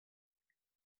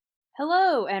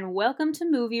Hello and welcome to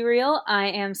Movie Reel. I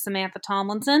am Samantha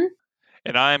Tomlinson.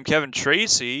 And I'm Kevin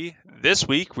Tracy. This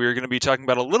week we're going to be talking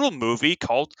about a little movie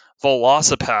called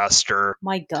Velocipaster.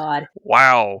 My God.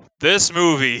 Wow, this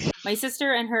movie. My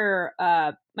sister and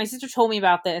my sister told me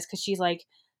about this because she's like,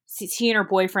 she and her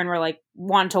boyfriend were like,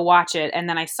 wanting to watch it. And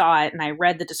then I saw it and I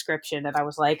read the description and I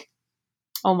was like,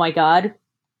 oh my God.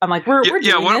 I'm like, we're doing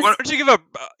this. Why don't you give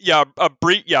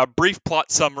a brief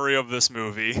plot summary of this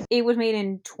movie? It was made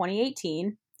in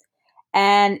 2018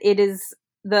 and it's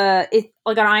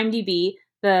like on IMDb,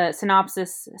 the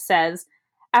synopsis says,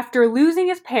 after losing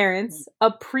his parents,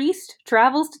 a priest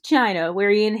travels to China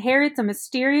where he inherits a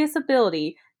mysterious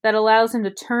ability that allows him to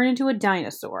turn into a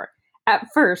dinosaur. At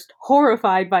first,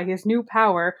 horrified by his new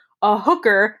power, a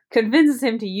hooker convinces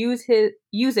him to use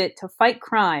it to fight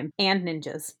crime and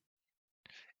ninjas.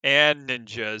 And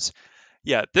ninjas.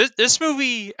 Yeah, this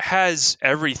movie has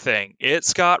everything.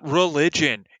 It's got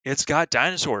religion, it's got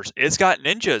dinosaurs, it's got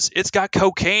ninjas, it's got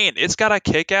cocaine, it's got a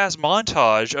kick-ass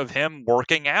montage of him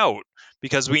working out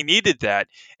because we needed that.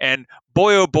 And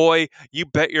boy oh boy, you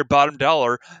bet your bottom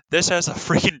dollar this has a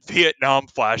freaking Vietnam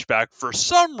flashback for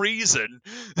some reason.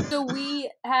 So we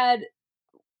had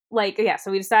so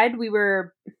we decided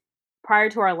prior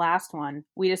to our last one,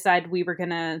 we decided we were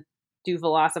gonna do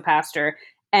Velocipaster.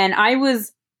 And I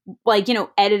was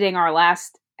editing our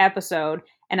last episode,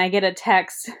 and I get a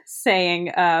text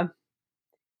saying, I'm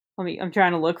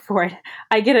trying to look for it.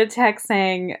 I get a text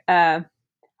saying, I'm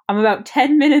about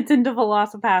 10 minutes into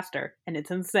Velocipaster, and it's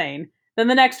insane. Then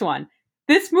the next one,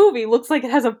 this movie looks like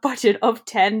it has a budget of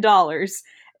 $10.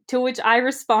 To which I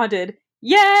responded,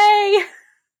 yay!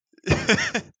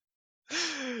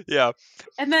 Yeah.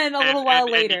 And then a little while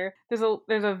later, there's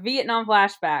a Vietnam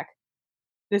flashback.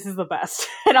 This is the best.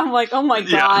 And I'm like, oh my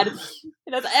God.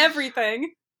 It has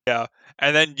everything. Yeah.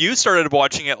 And then you started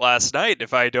watching it last night,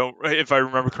 if I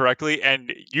remember correctly,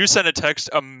 and you sent a text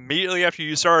immediately after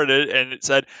you started it, and it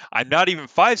said, I'm not even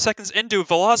 5 seconds into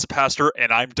Velocipaster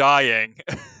and I'm dying.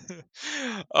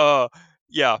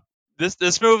 Yeah.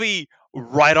 This movie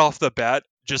right off the bat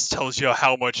just tells you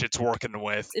how much it's working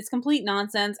with. It's complete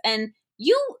nonsense, and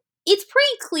it's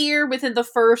pretty clear within the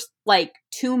first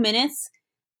 2 minutes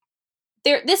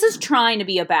this is trying to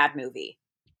be a bad movie.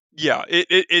 Yeah,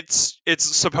 it's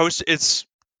supposed to, it's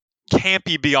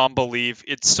campy beyond belief.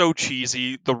 It's so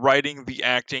cheesy. The writing, the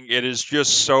acting, it is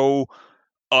just so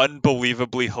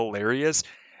unbelievably hilarious.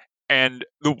 And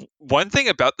the one thing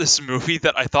about this movie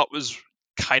that I thought was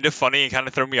kind of funny and kind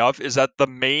of threw me off is that the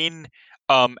main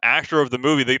actor of the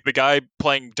movie, the guy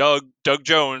playing Doug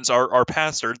Jones, our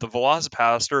pastor, the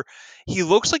Velocipaster, he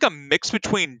looks like a mix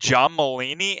between John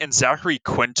Mulaney and Zachary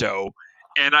Quinto.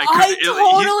 And I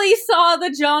totally saw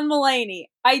the John Mulaney.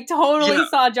 I totally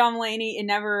saw John Mulaney in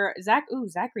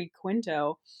Zachary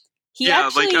Quinto. He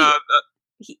looks like a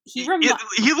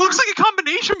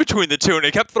combination between the two, and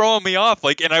it kept throwing me off.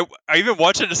 And I even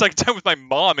watched it a second time with my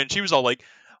mom, and she was all like,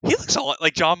 he looks a lot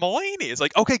like John Mulaney. It's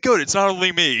like, okay, good. It's not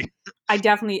only me.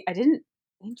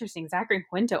 Interesting. Zachary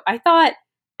Quinto. I thought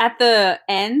at the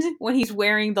end when he's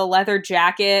wearing the leather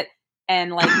jacket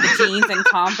and the jeans and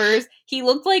Converse,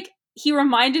 he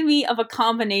reminded me of a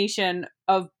combination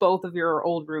of both of your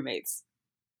old roommates.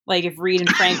 Like if Reed and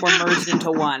Frank were merged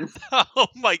into one. Oh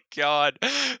my God.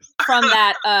 From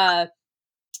that,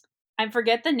 I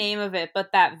forget the name of it,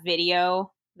 but that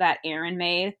video that Aaron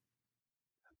made.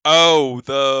 Oh,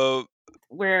 the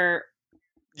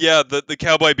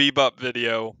Cowboy Bebop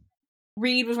video.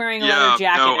 Reed was wearing a leather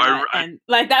jacket, and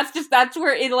that's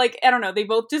where it I don't know. They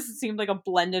both just seemed like a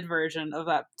blended version of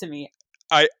that to me.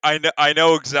 I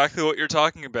know exactly what you're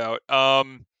talking about.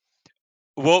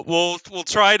 We'll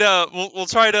try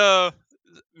to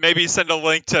maybe send a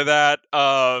link to that.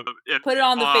 Put it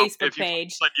on the Facebook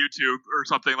page, on YouTube or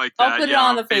something like that. I'll put it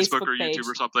on the Facebook or page. YouTube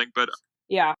or something. But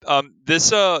yeah,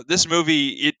 this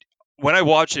movie, when I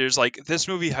watch it, it's like this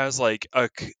movie has a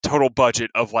total budget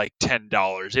of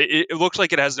 $10. It looks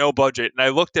like it has no budget, and I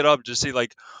looked it up to see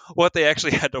what they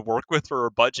actually had to work with for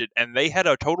a budget, and they had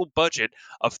a total budget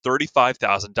of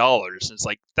 $35,000. It's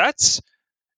that's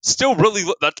still really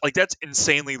that's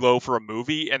insanely low for a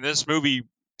movie, and this movie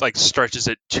stretches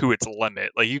it to its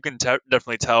limit. You can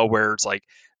definitely tell where it's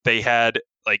they had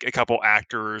a couple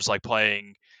actors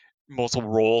playing multiple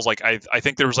roles. I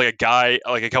think there was a guy,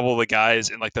 a couple of the guys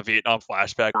in the Vietnam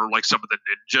flashback were some of the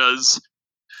ninjas,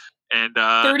 and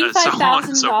 $35,000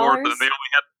 and so forth. And they only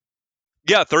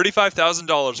had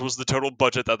 $35,000 was the total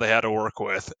budget that they had to work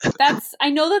with. I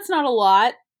know that's not a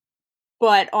lot,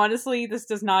 but honestly, this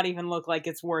does not even look like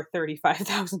it's worth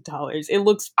 $35,000. It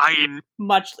looks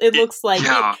it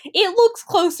looks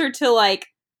closer to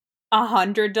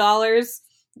 $100.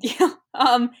 Yeah.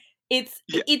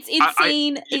 Yeah, It's I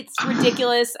insane. It's yeah.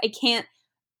 ridiculous. I can't.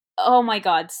 Oh my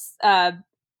god.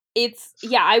 It's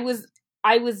yeah. I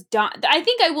was done. I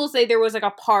think I will say there was like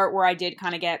a part where I did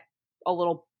kind of get a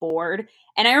little bored,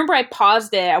 and I remember I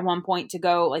paused it at one point to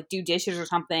go like do dishes or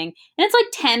something, and it's like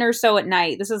 10 or so at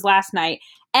night. This is last night,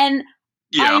 and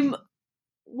Yeah. I'm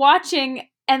watching,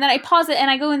 and then I pause it and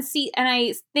I go and see, and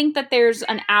I think that there's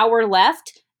an hour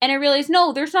left, and I realize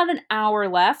no, there's not an hour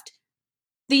left.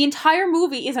 The entire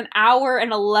movie is an hour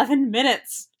and 11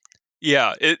 minutes.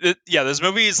 Yeah, yeah, this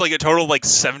movie is like a total of like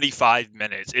 75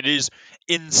 minutes. It is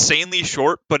insanely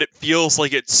short, but it feels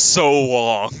like it's so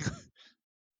long.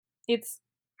 It's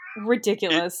It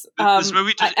ridiculous. this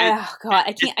movie just Oh god,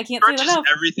 I can't say that stretches enough.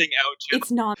 everything out to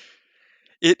It's not.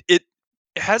 it it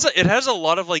has a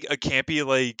lot of like a campy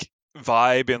like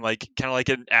vibe and like kind of like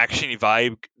an actiony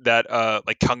vibe that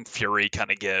like Kung Fury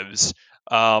kind of gives.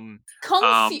 Um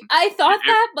I thought it,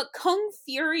 that, but Kung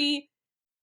Fury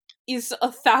is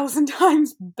 1,000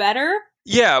 times better.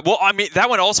 yeah, well, I mean that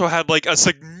one also had like a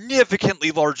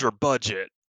significantly larger budget.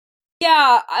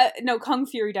 Yeah, no, Kung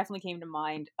Fury definitely came to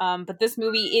mind. But this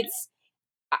movie, it's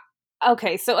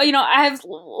okay. So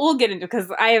we'll get into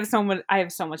because I have so much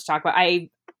to talk about. I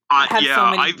have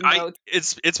Yeah, so many notes.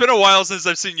 it's been a while since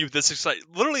I've seen you this excited.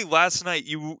 Literally last night,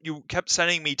 you kept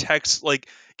sending me texts like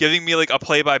giving me like a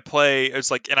play by play. It's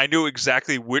like, and I knew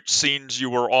exactly which scenes you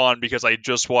were on because I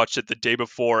just watched it the day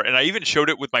before, and I even showed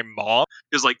it with my mom.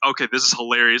 Because like, okay, this is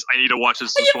hilarious. I need to watch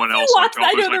this one else so I don't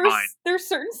I lose know my mind. there's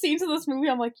certain scenes in this movie.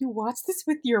 I'm like, you watch this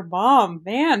with your mom,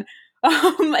 man.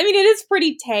 I mean, it is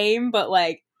pretty tame, but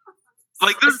Like,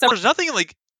 there's nothing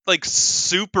like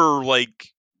super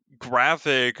like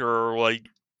graphic or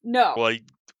no, like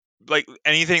like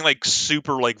anything like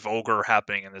super like vulgar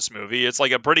happening in this movie. It's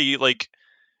like a pretty like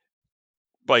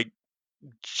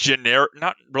generic,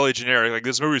 not really generic. Like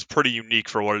this movie is pretty unique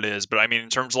for what it is, but I mean in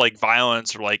terms of like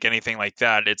violence or like anything like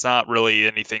that, it's not really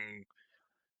anything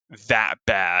that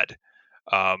bad.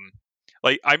 Um,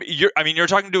 like I mean you're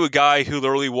talking to a guy who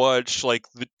literally watched like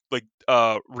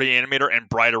Reanimator and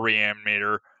Bride of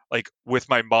Reanimator like with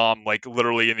my mom like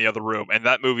literally in the other room, and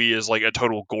that movie is like a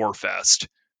total gore fest.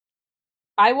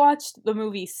 I watched the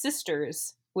movie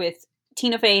Sisters with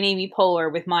Tina Fey and Amy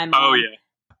Poehler with my Oh mom. yeah.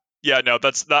 Yeah, no,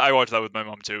 that's that. I watched that with my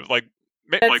mom too.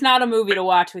 That's Like, not a movie to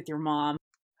watch with your mom.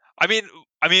 I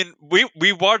mean,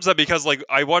 we watched that because like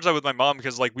I watched that with my mom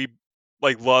because like we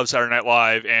like love Saturday Night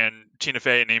Live and Tina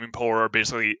Fey and Amy Poehler are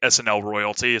basically SNL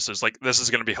royalty. So it's like this is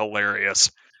gonna be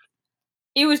hilarious.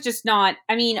 It was just not.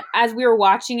 I mean, as we were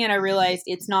watching it, I realized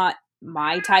it's not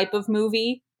my type of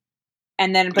movie.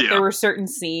 And then, but there Yeah, were certain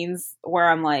scenes where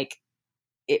I'm like,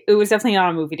 it was definitely not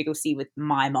a movie to go see with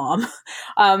my mom.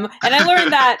 And I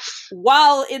learned that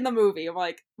while in the movie. I'm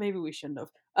like, maybe we shouldn't have.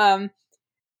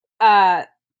 Uh,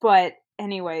 but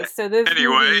anyway, so this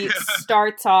anyway. movie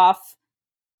starts off.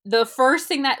 The first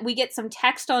thing that we get some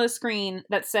text on a screen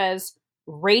that says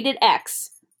 "Rated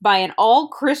X" by an all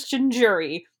Christian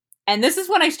jury, and this is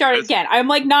when I started again. I'm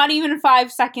like not even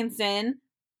 5 seconds in,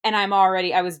 and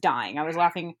I was dying. I was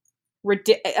laughing. Oh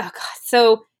God.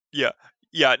 So Yeah,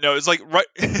 yeah, no, it's like right.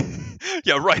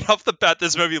 Yeah, right off the bat,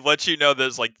 this movie lets you know that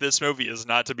it's like this movie is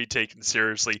not to be taken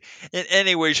seriously in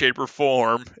any way, shape, or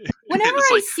form. whenever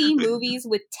It's I like, see movies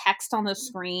with text on the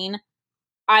screen,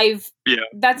 I've yeah,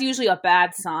 that's usually a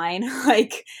bad sign.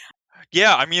 Like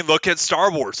yeah. I mean, look at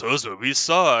Star Wars; those movies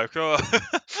suck.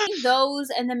 those,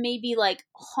 and then maybe like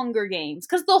Hunger Games,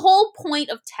 because the whole point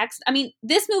of text. I mean,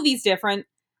 this movie's different,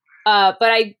 but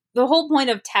the whole point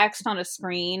of text on a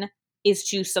screen is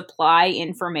to supply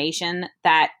information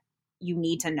that you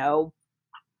need to know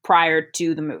prior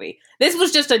to the movie. This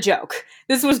was just a joke.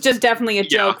 This was just definitely a Yeah,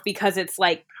 joke because it's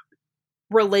like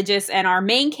religious, and our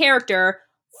main character,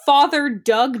 Father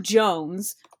Doug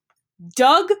Jones,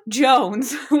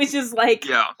 which is like,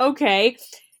 yeah. okay,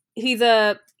 he's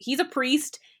a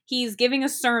priest. He's giving a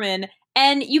sermon,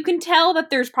 and you can tell that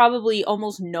there's probably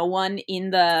almost no one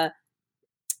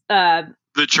uh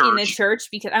The in the church. church,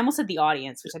 because I almost said the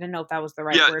audience, which I didn't know if that was the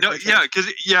right Yeah, word no, for church. yeah,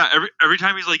 because every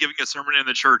time he's like giving a sermon in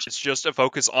the church, it's just a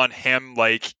focus on him,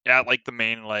 like at like the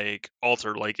main like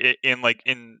altar, like in like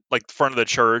the front of the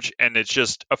church, and it's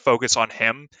just a focus on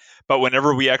him. But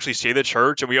whenever we actually see the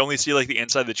church, and we only see like the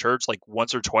inside of the church like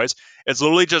once or twice, it's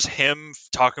literally just him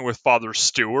talking with Father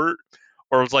Stewart,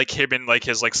 or it's like him in like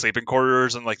his like sleeping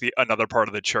quarters and like the another part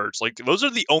of the church. Like those are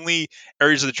the only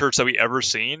areas of the church that we ever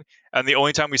seen, and the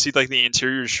only time we see like the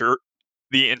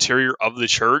interior of the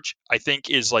church, I think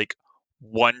is like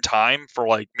one time for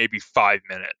like maybe 5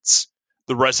 minutes.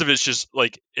 The rest of it's just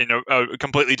like in a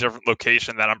completely different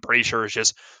location that I'm pretty sure is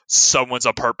just someone's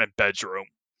apartment bedroom.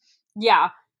 Yeah.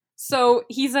 So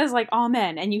he says like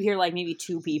amen, and you hear like maybe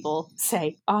two people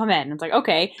say amen. It's like,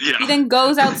 okay. Yeah. He then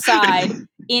goes outside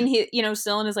in his,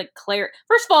 still in his like Claire.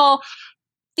 First of all,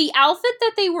 the outfit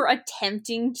that they were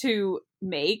attempting to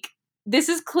make, this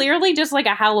is clearly just like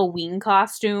a Halloween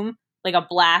costume, like a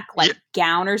black like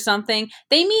gown or something.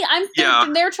 They're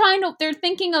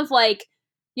thinking of like,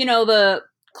 the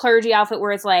clergy outfit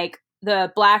where it's like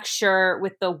the black shirt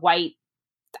with the white,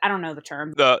 I don't know the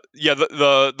term. The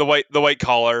white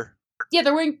collar. Yeah,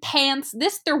 they're wearing pants.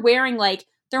 They're wearing like,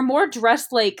 they're more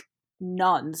dressed like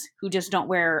nuns who just don't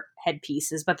wear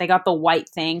headpieces, but they got the white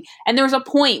thing. And there was a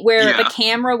point where the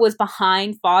camera was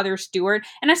behind Father Stewart,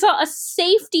 and I saw a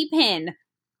safety pin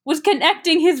was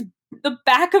connecting the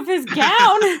back of his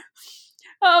gown.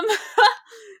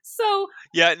 So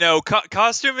yeah, no,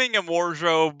 costuming and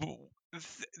wardrobe.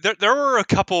 There were a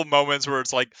couple moments where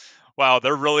it's like, wow,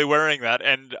 they're really wearing that,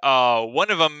 and one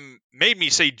of them made me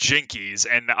say jinkies,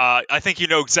 and I think you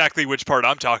know exactly which part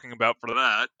I'm talking about for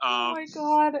that. Oh my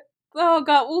god. Oh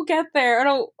god, we'll get there.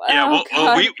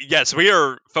 We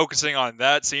are focusing on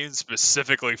that scene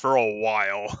specifically for a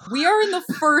while. We are in the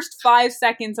first 5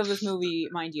 seconds of this movie,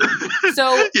 mind you.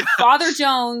 So Father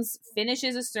Jones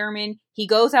finishes a sermon. He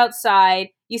goes outside.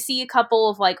 You see a couple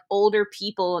of like older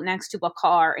people next to a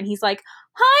car, and he's like,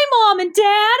 "Hi, Mom and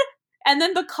Dad!" And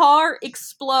then the car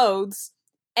explodes,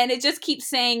 and it just keeps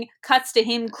saying, cuts to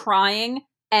him crying,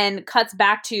 and cuts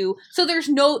back to, so there's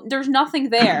nothing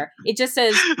there. It just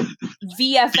says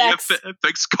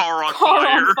VFX car on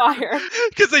fire.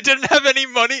 Because they didn't have any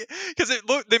money. Because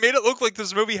they made it look like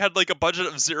this movie had like a budget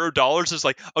of $0. It's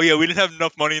like, oh yeah, we didn't have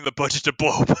enough money in the budget to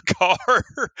blow up a car.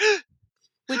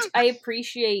 Which I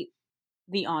appreciate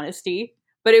the honesty,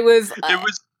 but it was. I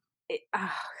was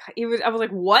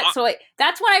like, what? So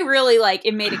that's when I really like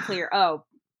it made it clear. Oh,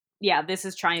 yeah, this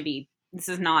is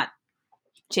not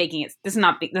shaking it. This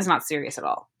is not serious at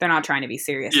all. They're not trying to be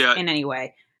serious in any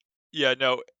way. Yeah,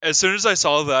 no. As soon as I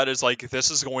saw that, it's like,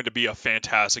 this is going to be a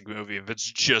fantastic movie if it's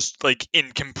just like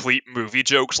incomplete movie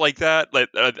jokes like that, like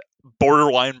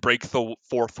borderline break the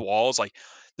fourth wall. It's like,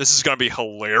 this is going to be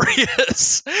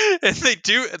hilarious. And they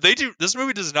do. This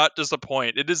movie does not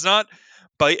disappoint. It is not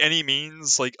by any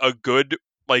means like a good,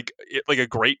 like a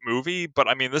great movie, but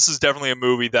I mean, this is definitely a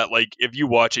movie that like if you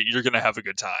watch it, you're going to have a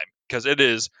good time, because it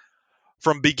is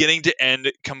from beginning to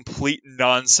end complete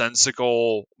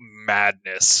nonsensical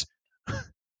madness.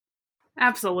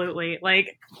 Absolutely.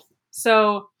 Like,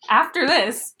 so after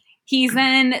this, he's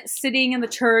then sitting in the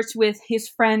church with his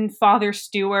friend Father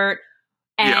Stewart,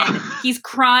 and he's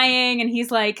crying, and he's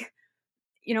like,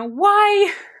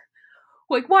 why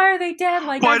are they dead?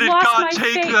 Like, why I've did lost God my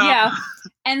take faith. them? Yeah.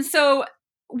 And so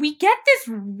we get this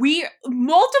weird,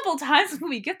 multiple times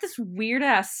we get this weird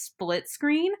ass split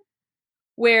screen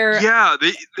where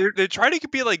they try to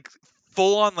be like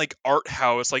full on like art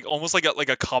house, like almost like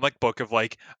a comic book of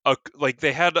like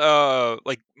they had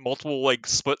like multiple like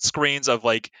split screens of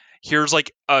like, here's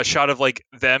like a shot of like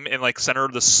them in like center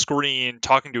of the screen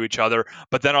talking to each other,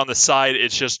 but then on the side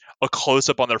it's just a close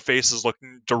up on their faces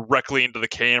looking directly into the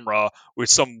camera with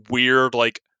some weird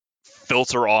like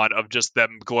filter on of just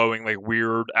them glowing like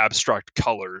weird abstract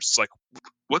colors. It's like,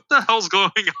 what the hell's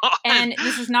going on? And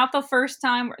this is not the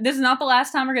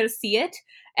last time we're going to see it.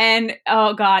 And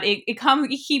oh god, it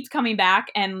keeps coming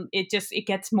back, and it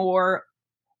gets more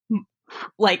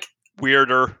like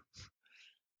weirder,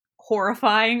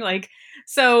 horrifying. Like,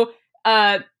 so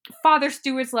Father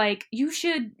Stewart's like, you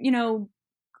should,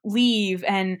 leave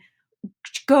and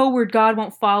go where God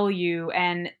won't follow you.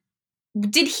 And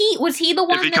was he the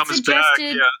one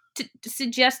that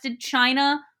suggested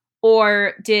China,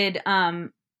 or did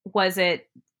was it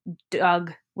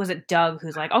Doug? Was it Doug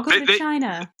who's like, I'll go to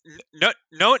China?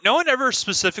 No one ever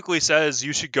specifically says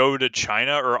you should go to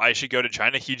China or I should go to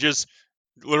China. He just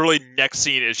literally, next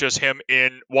scene is just him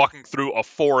walking through a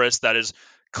forest that is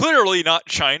clearly not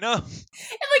China.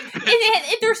 And like,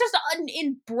 there's just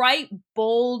in bright,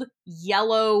 bold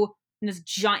yellow, this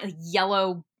giant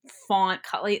yellow font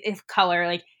color,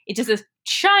 like it just says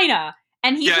China.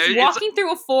 And he's just walking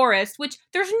through a forest, which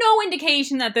there's no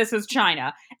indication that this is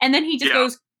China. And then he just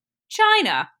goes,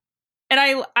 China. And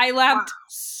I laughed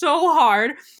so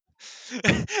hard.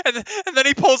 And then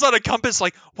he pulls out a compass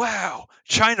like, wow,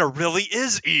 China really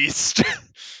is east.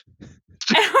 And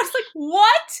I was like,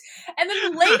 what? And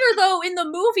then later, though, in the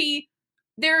movie,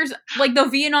 there's like the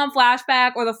Vietnam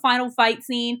flashback or the final fight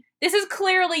scene. This is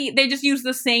clearly, they just use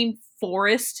the same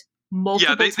forest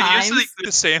multiple they times. usually do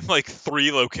the same like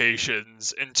 3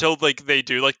 locations until like they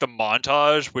do like the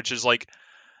montage, which is like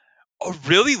a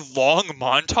really long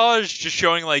montage just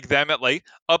showing like them at like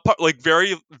like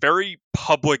very very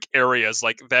public areas,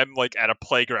 like them like at a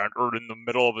playground or in the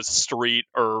middle of a street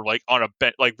or like on a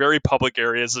bench, like very public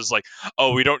areas. Is like,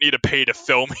 oh, we don't need to pay to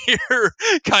film here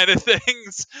kind of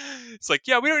things. It's like,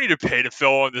 yeah, we don't need to pay to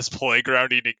film on this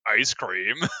playground eating ice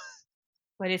cream.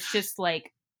 But it's just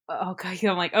like, oh god,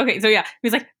 I'm like, okay, so yeah,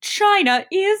 he's like, China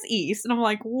is east, and I'm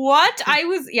like, what? I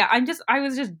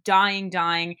was just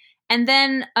dying, and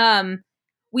then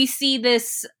we see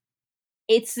this.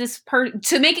 It's this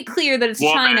to make it clear that it's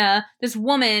China. This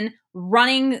woman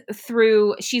running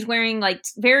through. She's wearing like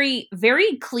very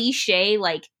very cliche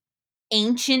like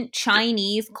ancient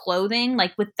Chinese clothing,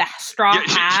 like with the straw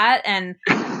hat, and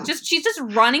she's just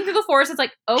running through the forest. It's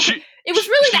like, okay, it was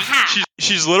really the hat.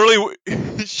 She's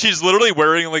literally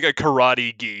wearing like a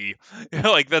karate gi.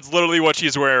 Like that's literally what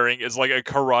she's wearing, is like a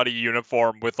karate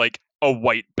uniform with like a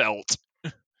white belt.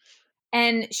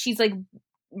 And she's like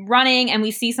running, and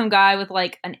we see some guy with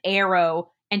like an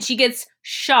arrow, and she gets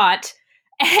shot.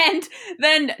 And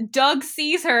then Doug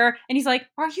sees her, and he's like,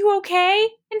 "Are you okay?"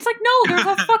 And it's like, "No,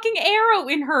 there's a fucking arrow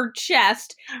in her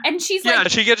chest." And she's like, yeah,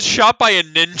 she gets shot by a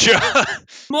ninja.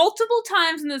 Multiple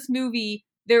times in this movie,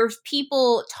 there's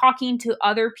people talking to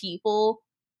other people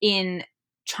in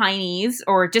Chinese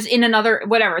or just in another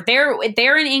whatever.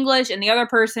 They're in English, and the other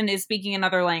person is speaking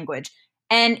another language.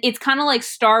 And it's kind of like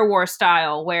Star Wars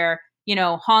style, where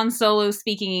Han Solo's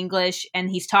speaking English, and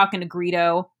he's talking to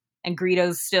Greedo. And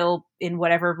Greedo's still in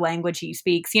whatever language he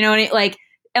speaks, and I'm like,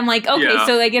 okay, yeah.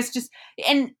 So I guess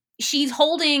and she's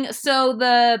holding, so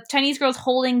the Chinese girl's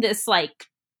holding this like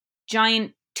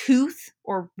giant tooth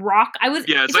or rock. It's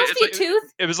supposed to be a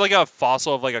tooth. It was like a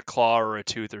fossil of like a claw or a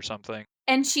tooth or something.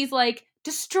 And she's like,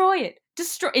 destroy it,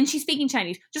 and she's speaking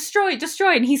Chinese, destroy it.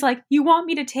 And he's like, you want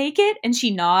me to take it? And she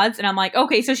nods, and I'm like,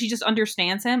 okay, so she just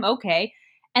understands him, okay.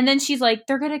 And then she's like,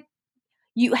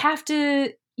 you have to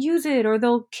use it or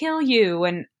they'll kill you,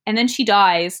 and then she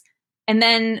dies, and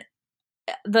then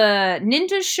the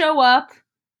ninjas show up,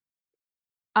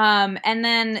 and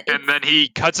then he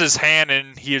cuts his hand,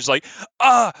 and he's like,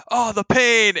 the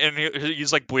pain, and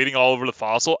he's like bleeding all over the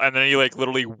fossil, and then he like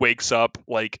literally wakes up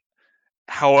like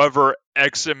however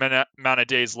X amount of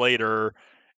days later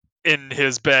in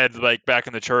his bed, like back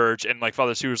in the church, and like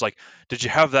Father Stewart was like, did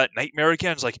you have that nightmare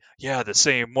again? It's like, yeah, the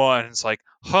same one. It's like,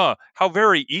 huh, how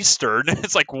very Eastern.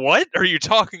 It's like, what are you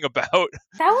talking about?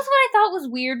 That was what I thought was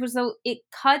weird, was though it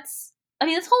cuts, I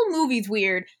mean, this whole movie's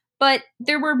weird, but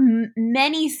there were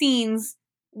many scenes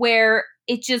where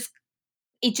it just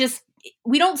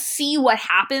we don't see what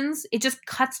happens, it just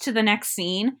cuts to the next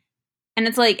scene, and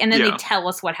it's like, and then they tell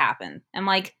us what happened. I'm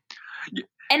like,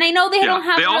 and I know they don't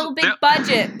have a real big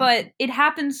budget, but it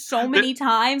happens so many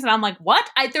times, and I'm like, what?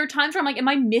 There are times where I'm like, am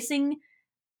I missing?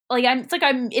 Like, it's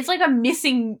like I'm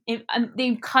missing.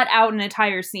 They've cut out an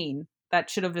entire scene that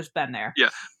should have just been there. Yeah.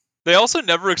 They also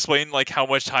never explain like how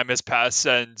much time has passed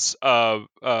since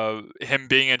him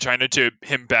being in China to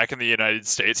him back in the United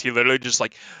States. He literally just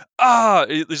like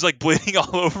he's like bleeding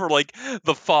all over like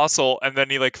the fossil, and then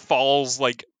he like falls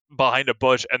like behind a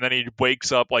bush, and then he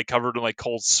wakes up like covered in like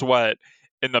cold sweat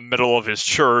in the middle of his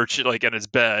church, like in his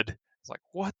bed. It's like,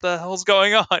 what the hell's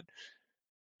going on?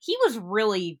 He was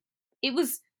really, it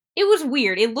was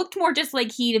weird. It looked more just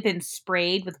like he'd have been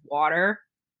sprayed with water.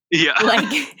 Yeah. Like,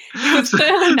 it was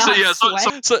clearly not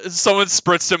sweat. So someone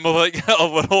spritzed him with like a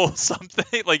little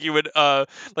something, like you would,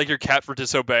 like your cat for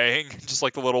disobeying, just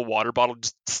like the little water bottle.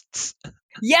 Just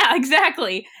yeah,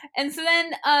 exactly. And so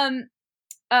then,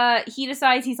 he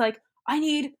decides, he's like, I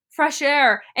need fresh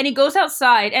air, and he goes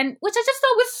outside, and which I just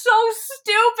thought was so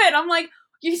stupid. I'm like,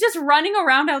 he's just running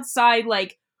around outside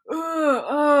like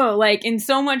like in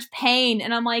so much pain,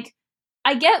 and I'm like,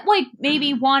 I get like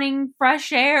maybe wanting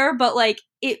fresh air, but like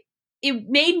it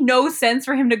made no sense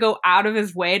for him to go out of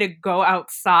his way to go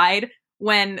outside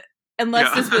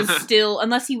unless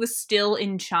he was still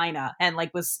in China and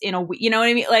like was in a, you know what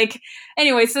I mean? Like,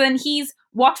 anyway, so then he's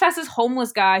walks past this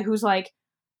homeless guy who's like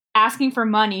asking for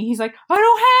money. He's like, I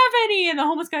don't have any. And the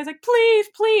homeless guy's like, please,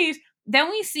 please.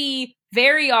 Then we see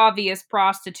very obvious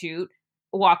prostitute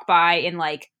walk by in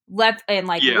like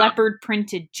leopard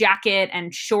printed jacket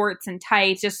and shorts and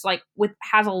tights, just like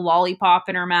has a lollipop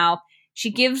in her mouth. She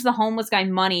gives the homeless guy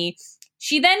money.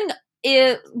 She then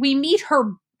we meet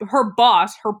her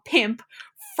boss, her pimp,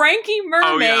 Frankie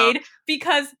Mermaid,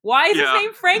 because why is his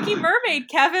name Frankie Mermaid,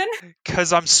 Kevin?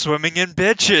 Because I'm swimming in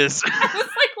bitches. I was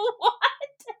like, what?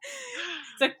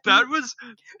 That was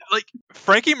like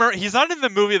Frankie Murray. He's not in the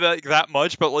movie that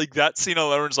much, but like that scene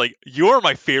alone is like, you're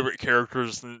my favorite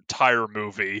characters in the entire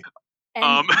movie.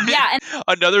 And, and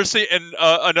another scene, and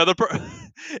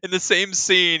in the same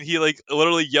scene, he like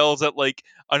literally yells at like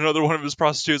another one of his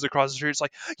prostitutes across the street. It's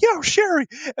like, yo, Sherry,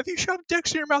 if you shove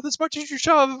dicks in your mouth as much as you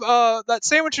shove that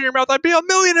sandwich in your mouth, I'd be a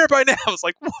millionaire by now. I was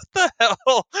like, what the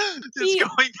hell is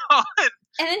going on?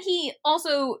 And then he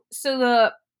also, so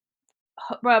the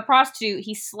prostitute,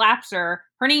 he slaps her.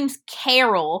 Her name's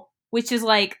Carol, which is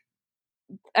like,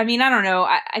 I mean, I don't know.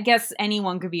 I guess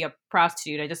anyone could be a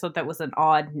prostitute. I just thought that was an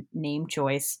odd name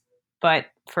choice. But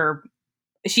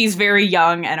she's very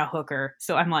young and a hooker,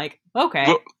 so I'm like, okay,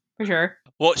 well, for sure.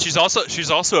 Well, she's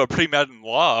also a pre-med in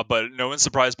law, but no one's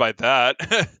surprised by that.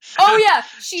 Oh yeah,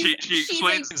 she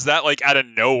explains that like out of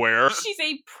nowhere. She's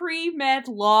a pre-med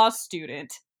law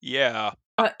student. Yeah.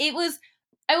 It was.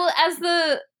 I will as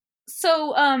the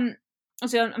so I'm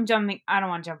jumping. I don't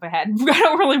want to jump ahead. I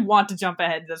don't really want to jump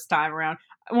ahead this time around.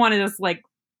 I want to just like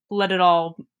let it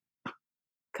all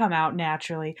come out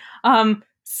naturally.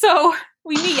 So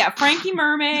we meet Frankie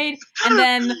Mermaid, and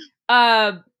then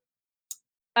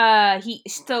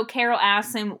so Carol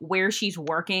asks him where she's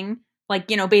working,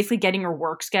 like, you know, basically getting her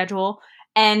work schedule,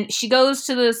 and she goes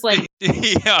to this like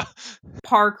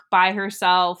park by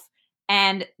herself.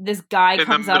 And this guy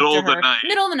comes up to her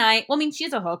middle of the night. Well, I mean,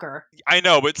 she's a hooker. I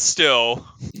know, but still,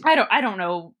 I don't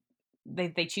know.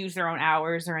 They choose their own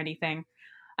hours or anything.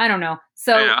 I don't know.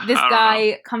 So this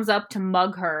guy comes up to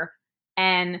mug her,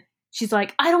 and she's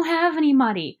like, "I don't have any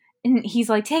money." And he's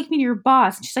like, "Take me to your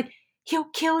boss." And she's like, "He'll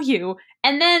kill you."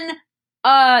 And then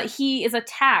he is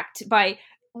attacked by.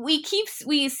 We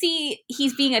see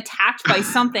he's being attacked by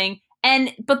something,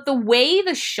 but the way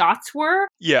the shots were,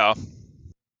 yeah.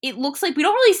 It looks like we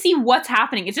don't really see what's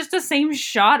happening. It's just the same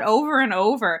shot over and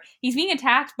over. He's being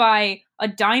attacked by a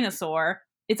dinosaur.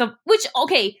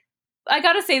 Okay, I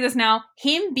gotta say this now.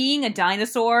 Him being a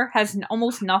dinosaur has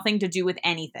almost nothing to do with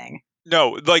anything.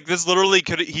 No, like he literally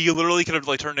could have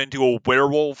like turned into a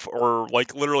werewolf or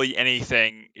like literally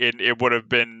anything. It would have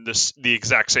been the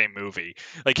exact same movie.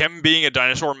 Like him being a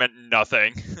dinosaur meant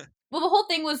nothing. Well, the whole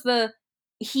thing was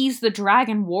he's the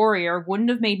dragon warrior. Wouldn't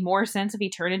have made more sense if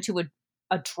he turned into a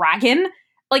dragon?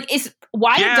 Like,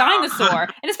 why a dinosaur?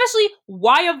 And especially,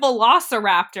 why a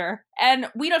velociraptor? And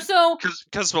we don't, so...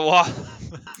 Because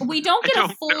we don't get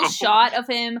a full shot of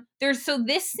him. So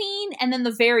this scene, and then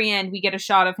the very end, we get a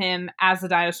shot of him as a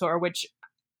dinosaur, which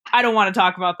I don't want to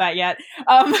talk about that yet.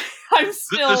 I'm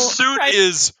still... The suit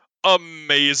is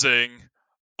amazing.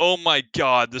 Oh my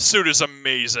god, the suit is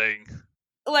amazing.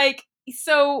 Like...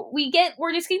 So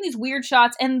we're just getting these weird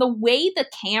shots, and the way the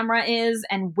camera is,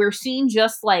 and we're seeing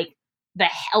just like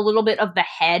a little bit of the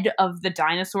head of the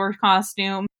dinosaur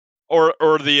costume, or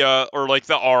like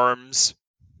the arms.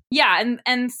 Yeah,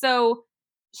 and so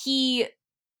I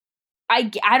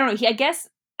don't know. I guess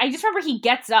I just remember he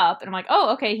gets up, and I'm like,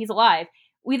 oh, okay, he's alive.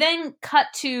 We then cut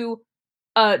to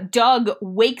Doug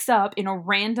wakes up in a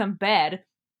random bed,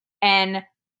 and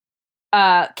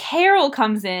Carol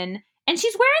comes in. And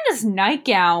she's wearing this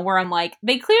nightgown where I'm like,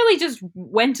 they clearly just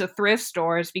went to thrift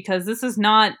stores because this is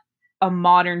not a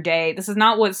modern day. This is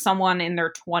not what someone in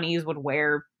their 20s would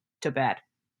wear to bed.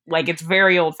 Like, it's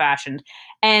very old fashioned.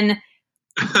 And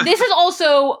this is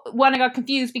also when I got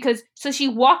confused because so she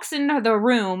walks into the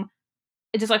room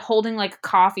just like holding like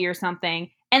coffee or something.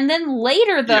 And then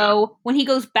later though, when he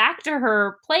goes back to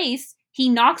her place, he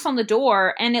knocks on the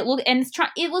door and it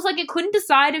was like it couldn't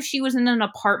decide if she was in an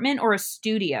apartment or a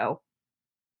studio.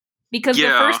 Because the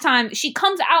first time she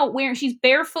comes out she's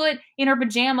barefoot in her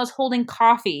pajamas holding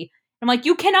coffee. I'm like,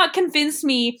 you cannot convince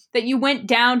me that you went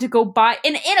down to go buy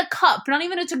in a cup, not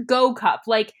even a to-go cup.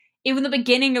 Like, even the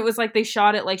beginning, it was like they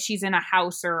shot it like she's in a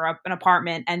house or an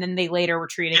apartment, and then they later were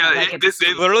treating it like it's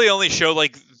they literally only show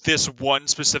like this one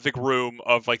specific room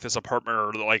of like this apartment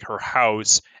or like her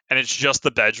house, and it's just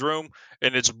the bedroom,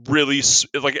 and it's really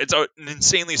like it's an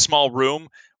insanely small room,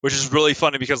 which is really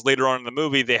funny because later on in the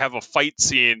movie they have a fight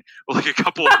scene with like a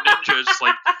couple of ninjas.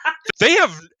 Like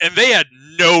they had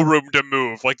no room to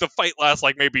move. Like the fight lasts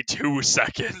like maybe 2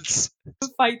 seconds. The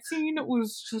fight scene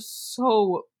was just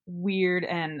so weird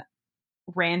and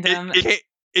random.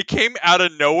 It came out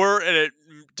of nowhere, and it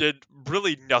did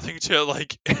really nothing to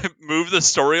like move the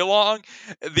story along.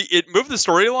 It moved the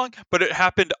story along, but it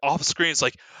happened off screen. It's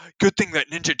like, good thing that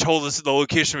Ninja told us the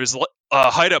location of his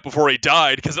hideout before he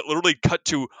died, because it literally cut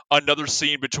to another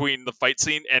scene between the fight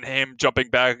scene and him jumping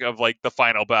back of like the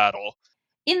final battle.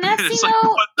 In that scene,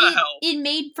 though, it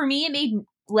made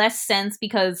less sense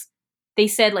because they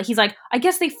said like he's like, I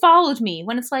guess they followed me,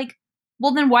 when it's like,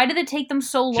 Well, then why did it take them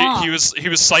so long? He was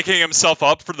psyching himself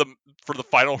up for the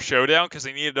final showdown because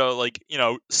he needed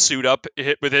to suit up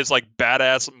with his like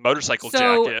badass motorcycle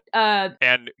jacket,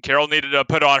 and Carol needed to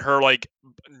put on her like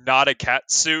not a cat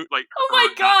suit. Like, oh my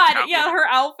god, yeah, her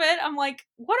outfit. I'm like,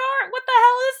 what the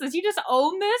hell is this? You just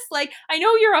own this? Like, I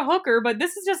know you're a hooker, but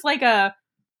this is just like a,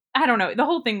 I don't know. The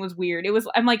whole thing was weird. It was.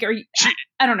 I'm like, are you?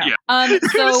 I don't know. Yeah.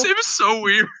 So it was so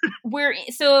weird.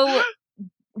 So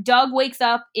Doug wakes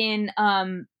up in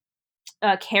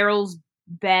Carol's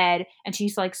bed, and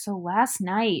she's like, so last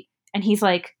night, and he's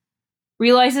like,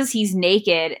 realizes he's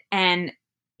naked, and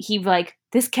he like,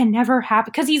 this can never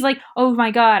happen, because he's like, oh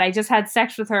my god, I just had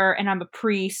sex with her, and I'm a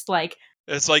priest, like.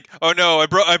 It's like, oh no,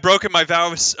 I've broken my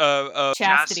vows of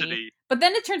chastity. But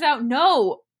then it turns out,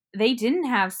 no, they didn't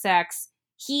have sex.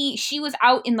 She was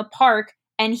out in the park,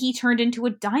 and he turned into a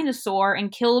dinosaur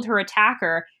and killed her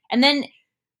attacker. And then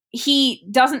he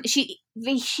doesn't,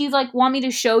 she's like, want me to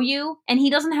show you? And he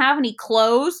doesn't have any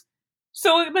clothes.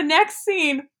 So the next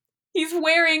scene, he's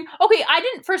wearing, okay,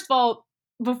 first of all,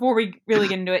 before we really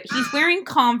get into it, he's wearing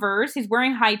Converse, he's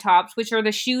wearing high tops, which are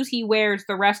the shoes he wears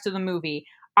the rest of the movie.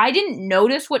 I didn't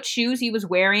notice what shoes he was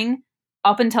wearing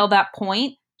up until that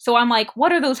point. So I'm like,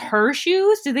 what are those, her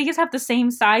shoes? Do they just have the same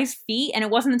size feet? And it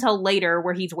wasn't until later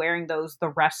where he's wearing those the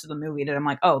rest of the movie that I'm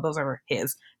like, oh, those are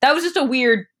his. That was just a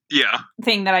weird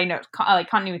thing that I noticed, like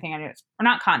continuity thing I noticed. Or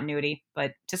not continuity,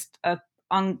 but just a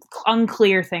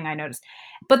unclear thing I noticed.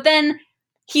 But then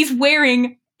he's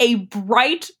wearing a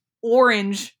bright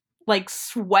orange like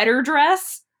sweater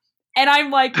dress. And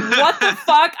I'm like, what the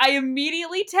fuck? I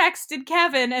immediately texted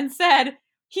Kevin and said,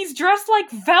 he's dressed like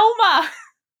Velma.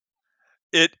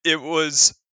 It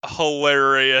was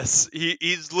hilarious.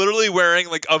 He's literally wearing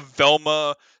like a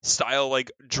Velma style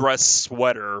like dress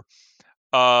sweater.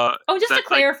 Just to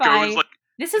clarify,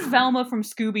 this is Velma from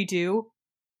Scooby-Doo.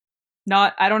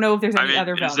 I don't know if there's any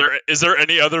other Velma. Is there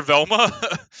any other Velma?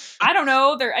 I don't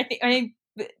know.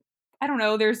 I don't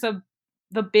know. There's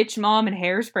the bitch mom in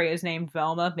Hairspray is named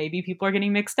Velma. Maybe people are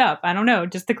getting mixed up. I don't know.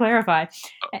 Just to clarify.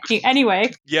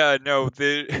 Anyway. Yeah, no.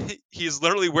 He's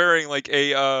literally wearing like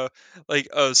a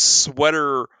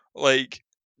sweater like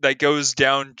that goes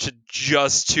down to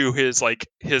just to his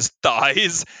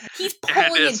thighs. He's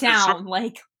pulling it down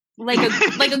like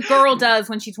a girl does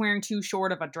when she's wearing too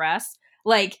short of a dress.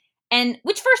 And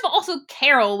which, first of all, also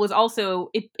Carol was also,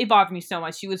 it bothered me so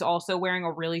much. She was also wearing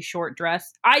a really short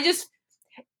dress.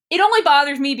 It only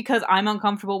bothers me because I'm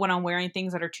uncomfortable when I'm wearing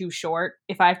things that are too short.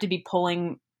 If I have to be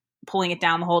pulling it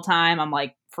down the whole time, I'm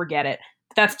like, forget it.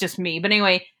 That's just me. But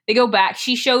anyway, they go back.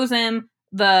 She shows him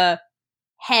the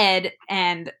head,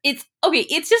 and it's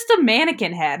just a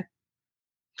mannequin head.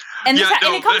 And,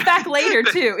 and it comes back later,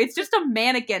 too. It's just a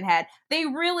mannequin head. They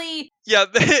really... Yeah,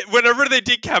 whenever they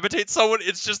decapitate someone,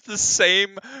 it's just the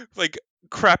same, like,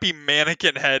 crappy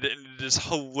mannequin head, and it is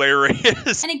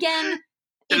hilarious. And again,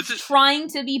 it's trying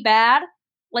to be bad.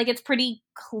 Like, it's pretty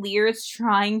clear it's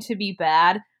trying to be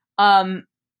bad.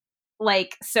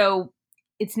 So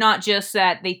it's not just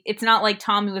that it's not like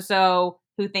Tommy Wiseau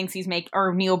who thinks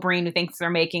or Neil Breen who thinks they're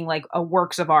making, like, a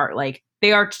works of art. Like,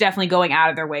 they are definitely going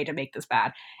out of their way to make this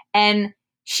bad. And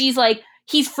she's like,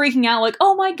 he's freaking out, like,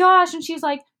 oh my gosh. And she's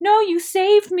like, no, you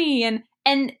saved me.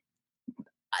 And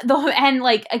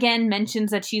like, again,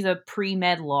 mentions that she's a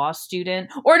pre-med law student.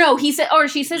 Or no, she says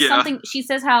something, she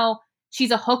says how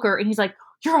she's a hooker, and he's like,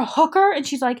 you're a hooker? And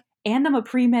she's like, and I'm a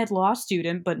pre-med law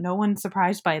student, but no one's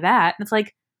surprised by that. And it's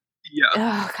like,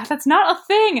 oh god, that's not a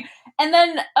thing. And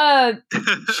then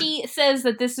she says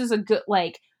that this is a good,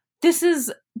 like, this is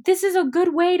a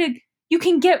good way to, you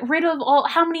can get rid of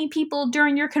how many people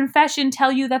during your confession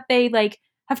tell you that they, like,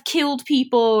 have killed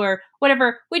people or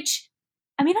whatever, which,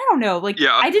 I mean, I don't know. Like,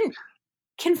 I didn't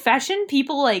confession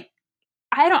people, like,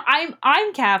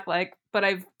 I'm Catholic, but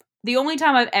the only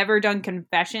time I've ever done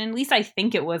confession, at least I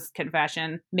think it was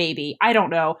confession, maybe, I don't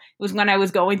know. It was when I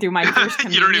was going through my first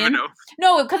communion. You don't even know.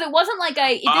 No, because it wasn't like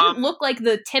it didn't look like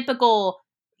the typical,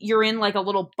 you're in like a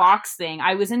little box thing.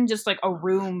 I was in just like a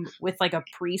room with like a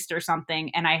priest or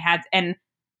something, and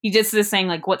he just was saying,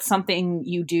 like, what's something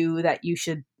you do that you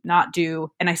should not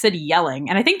do, and I said yelling,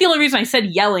 and I think the only reason I said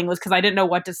yelling was because I didn't know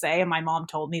what to say, and my mom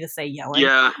told me to say yelling.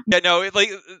 No,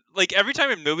 like every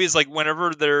time in movies, like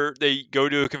whenever they go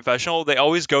to a confessional, they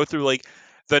always go through like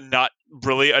the not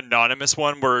really anonymous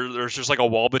one where there's just like a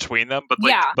wall between them, but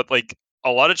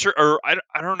a lot of church, or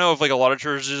I don't know if like a lot of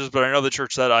churches, but I know the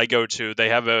church that I go to, they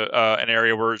have an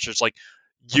area where it's just like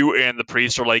you and the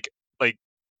priest are like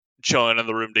chilling in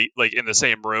the room, like in the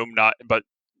same room, but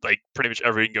like pretty much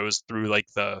everything goes through like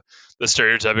the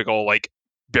stereotypical like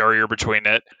barrier between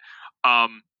it.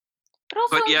 But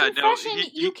also But in yeah, no,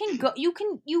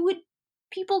 confession,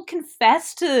 people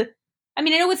confess to, I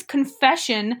mean, I know it's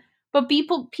confession, but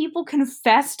people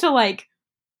confess to, like,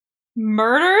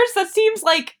 murders? That seems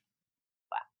like,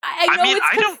 I I know mean, it's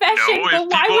I don't confession, know but if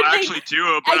why people would they, actually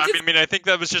do it, but I mean, I think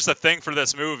that was just a thing for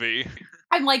this movie.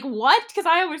 I'm like, what? Because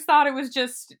I always thought it was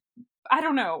just, I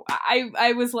don't know.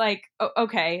 I was like,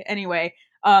 okay, anyway.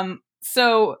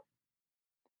 So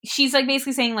she's like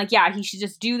basically saying like, yeah, he should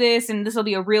just do this and this will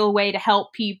be a real way to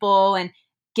help people and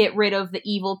get rid of the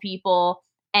evil people.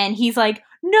 And he's like,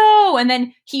 no. And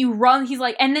then he's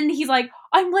like,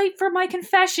 I'm late for my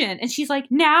confession. And she's like,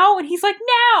 now? And he's like,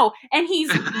 now. And he's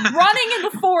running in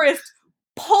the forest,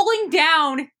 pulling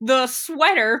down the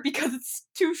sweater because it's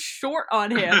too short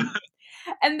on him.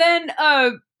 And then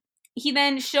he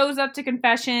then shows up to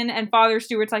confession, and Father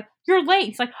Stewart's like, you're late.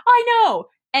 He's like, I know.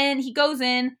 And he goes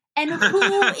in, and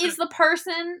who is the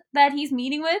person that he's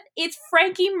meeting with? It's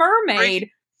Frankie Mermaid.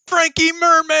 Frankie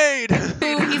Mermaid!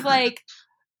 Who he's like,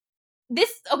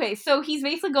 okay, so he's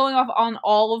basically going off on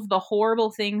all of the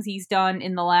horrible things he's done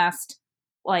in the last,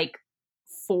 like,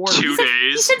 2 days.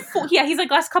 He said he's like,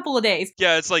 last couple of days.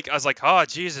 Yeah, it's like, I was like, oh,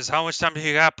 Jesus, how much time do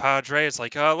you got, Padre? It's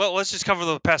like, let's just cover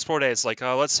the past 4 days. Like,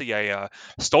 let's see, I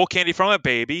stole candy from a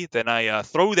baby, then I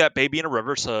threw that baby in a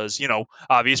river, so,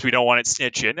 obvious we don't want it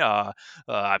snitching.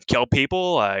 I've killed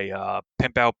people, I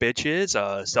pimp out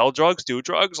bitches, sell drugs, do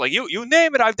drugs, like, you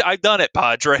name it, I've done it,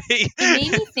 Padre. It made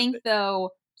me think, though,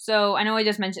 so I know I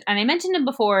just mentioned, and I mentioned him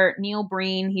before, Neil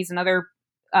Breen, he's another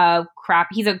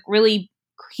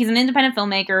he's an independent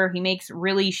filmmaker. He makes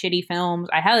really shitty films.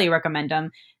 I highly recommend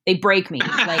them. They break me.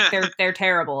 Like, they're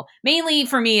terrible. Mainly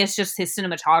for me, it's just his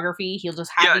cinematography. He'll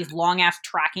just have these long ass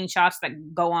tracking shots that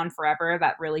go on forever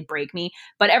that really break me.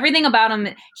 But everything about him,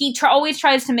 he always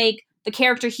tries to make the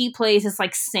character he plays is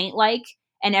like saint-like,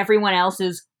 and everyone else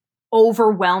is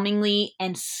overwhelmingly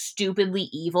and stupidly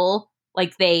evil.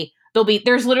 Like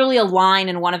there's literally a line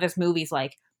in one of his movies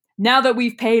like, now that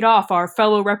we've paid off our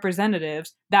fellow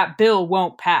representatives, that bill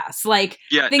won't pass. Like,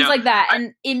 things like that.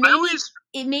 And it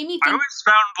made me think. I always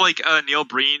found, like, Neil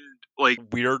Breen, like,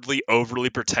 weirdly overly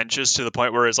pretentious to the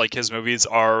point where like his movies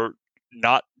are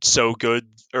not so good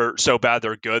or so bad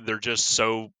they're good. They're just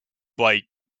so, like,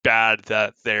 bad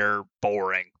that they're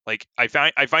boring. Like, I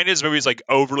find his movies, like,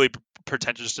 overly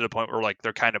pretentious to the point where, like,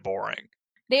 they're kind of boring.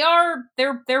 They're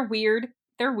weird.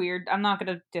 They're weird. I'm not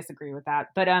going to disagree with that.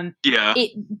 But yeah.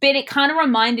 It kind of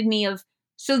reminded me of,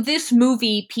 so this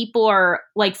movie, people are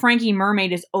like, Frankie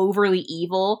Mermaid is overly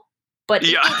evil, but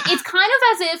it's kind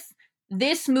of as if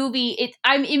this movie, it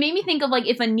made me think of, like,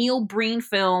 if a Neil Breen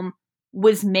film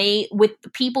was made with the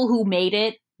people who made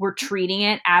it were treating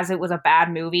it as it was a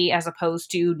bad movie, as opposed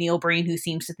to Neil Breen, who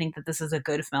seems to think that this is a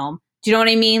good film. Do you know what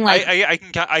I mean? Like,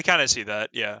 I kind of see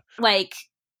that. Yeah. Like,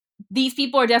 these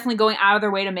people are definitely going out of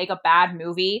their way to make a bad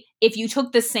movie. If you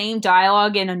took the same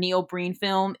dialogue in a Neil Breen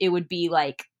film, it'd be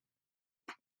a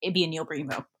Neil Breen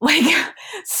film. Like,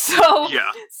 so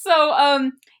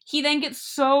he then gets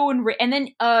so and then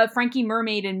Frankie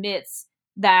Mermaid admits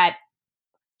that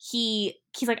he's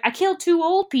like, I killed 2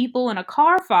 old people in a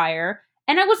car fire,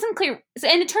 and I wasn't clear.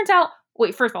 And it turns out,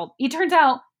 first of all,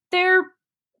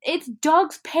 it's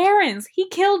Doug's parents. He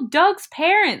killed Doug's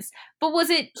parents. But was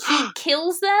it he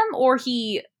kills them, or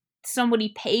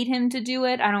somebody paid him to do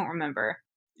it? I don't remember.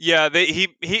 Yeah, he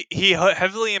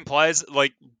heavily implies,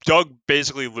 like, Doug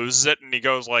basically loses it, and he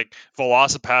goes, like,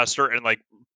 Velocipaster and like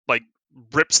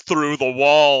rips through the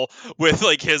wall with,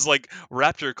 like, his, like,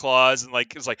 raptor claws, and,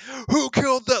 like, it's like, who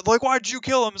killed that? Like, why'd you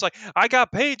kill him? It's like, I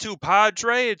got paid to,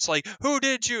 Padre. It's like, who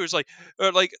did you? It's like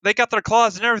they got their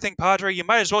claws and everything, Padre. You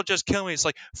might as well just kill me. It's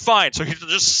like, fine. So he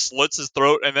just slits his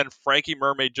throat, and then Frankie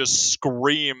Mermaid just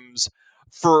screams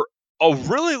for a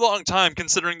really long time,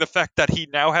 considering the fact that he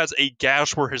now has a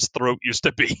gash where his throat used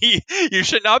to be. You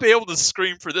should not be able to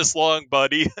scream for this long,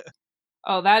 buddy.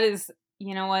 Oh, that is,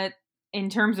 you know what? In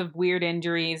terms of weird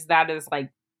injuries, that is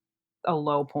like a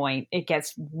low point. It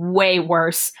gets way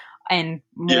worse and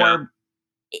more.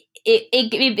 Yeah.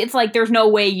 It's like there's no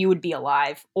way you would be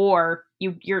alive, or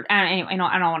you're. Anyway, I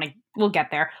don't want to. We'll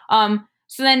get there.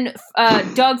 So then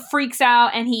Doug freaks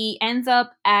out, and he ends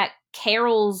up at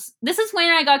Carol's. This is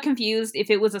when I got confused if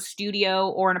it was a studio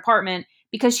or an apartment,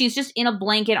 because she's just in a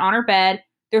blanket on her bed.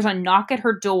 There's a knock at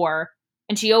her door,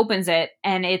 and she opens it,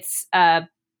 and it's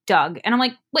Doug. And I'm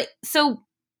like, wait,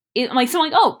 I'm like,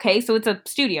 oh, okay, so it's a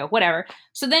studio, whatever.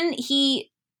 So then he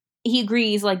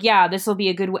agrees, like, yeah, this will be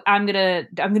a good way. I'm gonna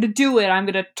do it. I'm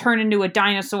gonna turn into a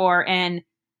dinosaur and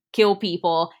kill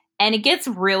people. And it gets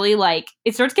really, like,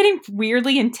 it starts getting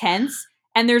weirdly intense.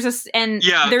 And there's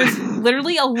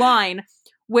literally a line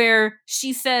where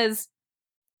she says,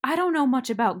 I don't know much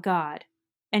about God.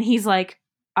 And he's like,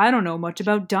 I don't know much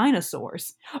about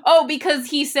dinosaurs. Oh, because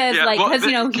he says, Yeah, like, well,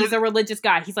 because, he's a religious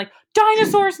guy. He's like,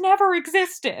 dinosaurs never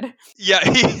existed. yeah,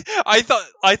 I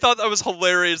thought that was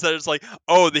hilarious that it's like,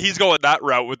 oh, he's going that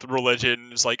route with religion.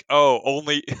 It's like, oh,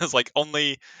 only it's like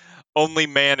only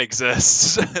man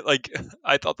exists. Like,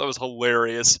 I thought that was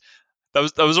hilarious.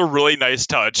 That was a really nice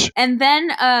touch. And then,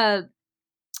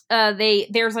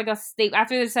 there's like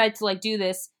after they decide to like do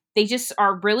this, they just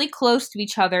are really close to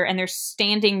each other and they're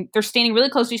standing really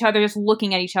close to each other, just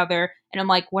looking at each other. And I'm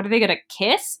like, what are they gonna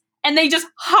kiss? And they just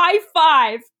high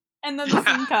five, and then the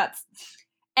scene cuts.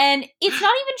 And it's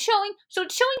not even showing, so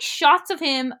it's showing shots of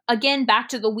him again, back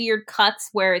to the weird cuts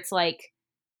where it's like,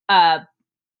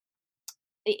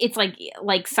 it's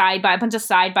like side by a bunch of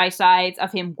side by sides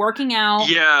of him working out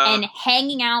and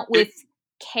hanging out with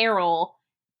Carol,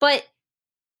 but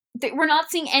we're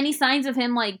not seeing any signs of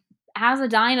him like as a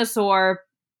dinosaur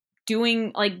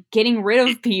doing like getting rid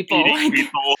of people.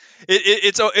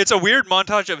 It's a weird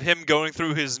montage of him going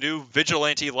through his new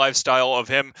vigilante lifestyle of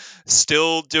him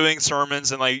still doing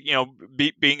sermons and like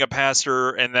being a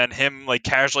pastor, and then him like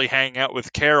casually hanging out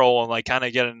with Carol and like kind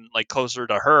of getting like closer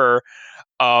to her,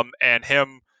 and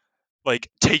him like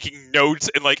taking notes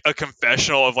in like a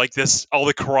confessional of like all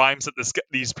the crimes that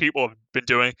these people have been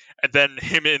doing, and then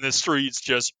him in the streets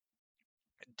just,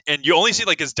 and you only see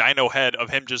like his dino head of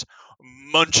him just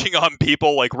munching on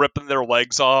people, like ripping their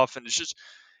legs off, and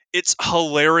it's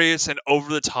hilarious and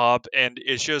over the top, and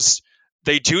it's just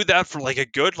they do that for like a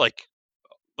good like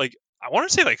I want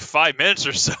to say like 5 minutes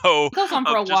or so. It goes on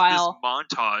for a while. This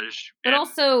montage, but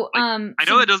also I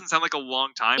know that doesn't sound like a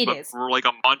long time, but for like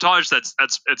a montage,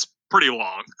 it's pretty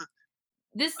long.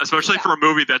 Especially for a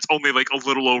movie that's only like a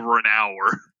little over an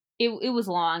hour. It was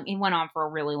long. It went on for a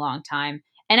really long time.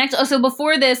 And actually, so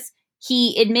before this,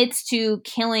 he admits to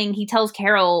killing. He tells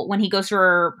Carol when he goes to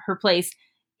her place.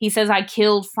 He says, "I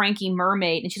killed Frankie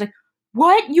Mermaid," and she's like,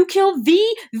 "What? You killed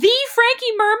the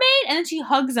Frankie Mermaid?" And then she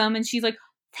hugs him, and she's like,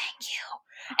 "Thank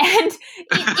you." And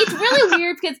it's really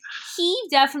weird because he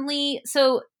definitely.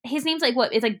 So his name's like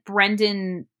what? It's like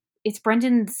Brendan. It's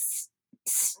Brendan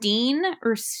Steen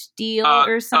or Steele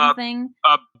or something.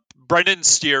 Brendan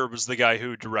Steer was the guy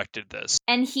who directed this.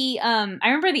 And he, I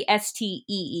remember the Stee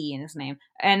in his name.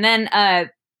 And then,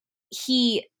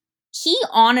 he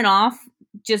on and off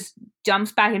just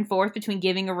jumps back and forth between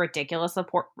giving a ridiculous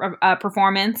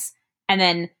performance and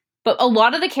then, but a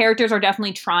lot of the characters are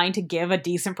definitely trying to give a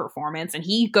decent performance, and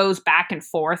he goes back and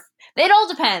forth. It all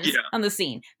depends on the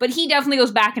scene, but he definitely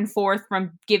goes back and forth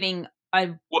from giving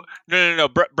no.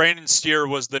 Brandon Steer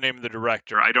was the name of the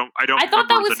director. I thought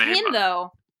that was him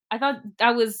though. I thought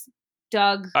that was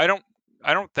Doug. I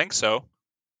don't think so.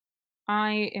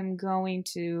 I am going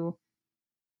to.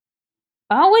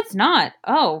 Oh, it's not.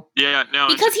 Oh. Yeah, no.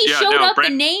 Because he showed up the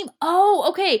name. Oh,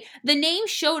 okay. The name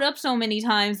showed up so many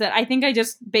times that I think I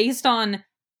just, based on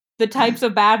the types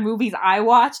of bad movies I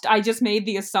watched, I just made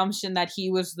the assumption that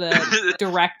he was the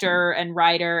director and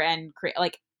writer and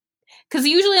like, because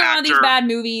usually in one of these bad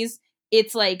movies,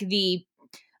 it's like the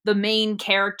main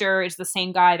character is the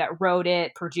same guy that wrote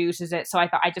it, produces it. So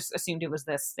I just assumed it was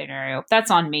this scenario. That's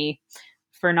on me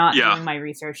for not doing my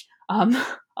research.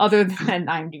 Other than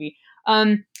IMDb.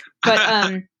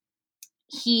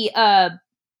 He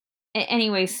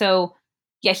anyway, so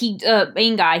yeah, he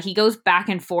main guy, he goes back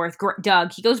and forth.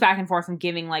 Doug, he goes back and forth from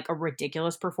giving like a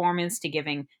ridiculous performance to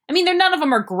giving. I mean, none of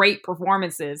them are great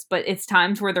performances, but it's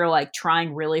times where they're like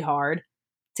trying really hard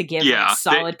to give a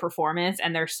solid performance,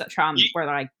 and they're where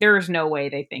they're like, there's no way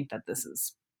they think that this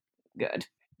is good.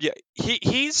 Yeah,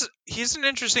 he's an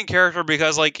interesting character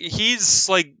because like he's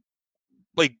like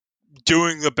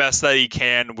doing the best that he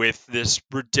can with this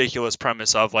ridiculous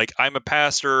premise of like, I'm a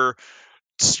pastor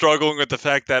struggling with the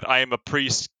fact that I am a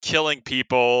priest killing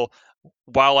people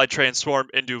while I transform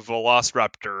into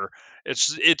Velociraptor.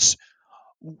 It's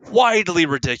widely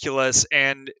ridiculous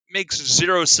and makes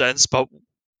zero sense, but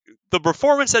the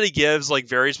performance that he gives like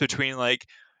varies between like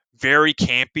very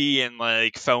campy and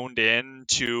like phoned in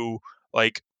to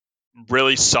like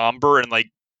really somber and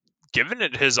like giving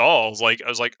it his all. Like I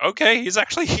was like, okay, he's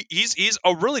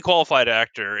a really qualified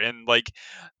actor, and like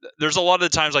there's a lot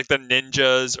of times like the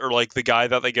ninjas or like the guy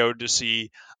that they go to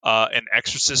see an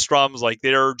exorcist from, like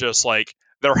they're just like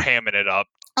they're hamming it up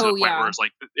to the point where it's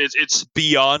like it's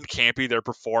beyond campy, their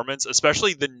performance,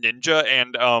 especially the ninja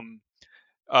and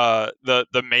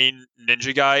the main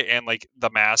ninja guy and like the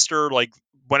master, like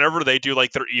whenever they do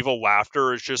like their evil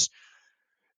laughter, it's just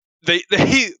they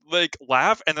like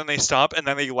laugh and then they stop and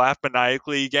then they laugh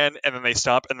maniacally again and then they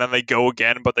stop and then they go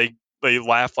again, but they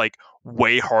laugh like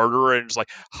way harder, and it's like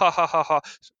ha ha ha ha,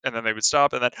 and then they would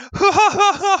stop, and then ha ha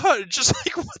ha ha, ha. Just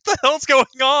like, what the hell's going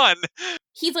on?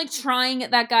 He's like trying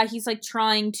that guy. He's like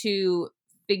trying to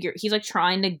He's like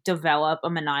trying to develop a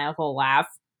maniacal laugh,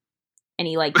 and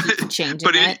he like keeps changing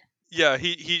it. Yeah,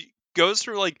 he goes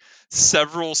through like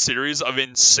several series of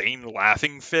insane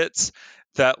laughing fits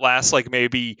that last like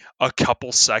maybe a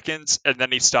couple seconds, and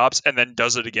then he stops and then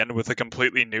does it again with a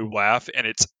completely new laugh, and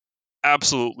it's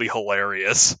absolutely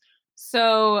hilarious.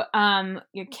 So,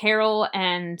 Carol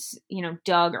and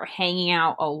Doug are hanging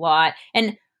out a lot,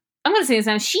 and I'm gonna say this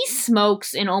now: she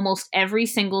smokes in almost every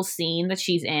single scene that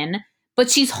she's in, but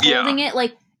she's holding it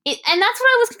like it, and that's what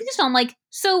I was confused on. Like,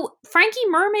 so Frankie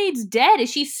Mermaid's dead. Is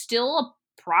she still a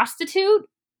prostitute?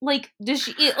 Like, does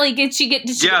she did she get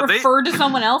referred to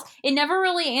someone else? It never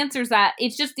really answers that.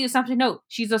 It's just the assumption. No,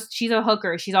 she's a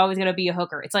hooker. She's always gonna be a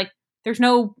hooker. It's like there's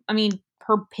no. I mean,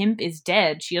 her pimp is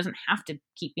dead. She doesn't have to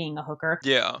keep being a hooker.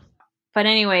 Yeah. But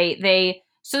anyway,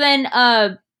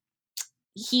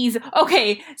 he's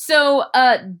okay. So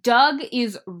Doug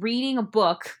is reading a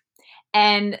book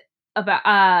and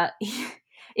about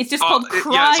it's just called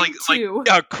Crime 2.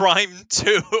 Crime 2.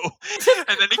 And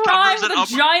then he Crime covers it with up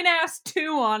a giant ass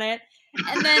 2 on it.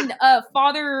 And then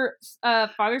Father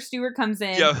Stewart comes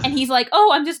in and he's like,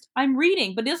 "Oh, I'm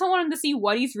reading," but he doesn't want him to see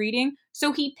what he's reading,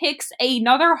 so he picks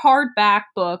another hardback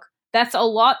book that's a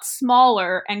lot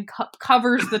smaller and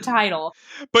covers the title.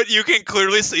 But you can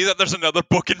clearly see that there's another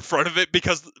book in front of it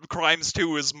because Crimes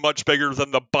 2 is much bigger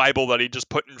than the Bible that he just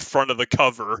put in front of the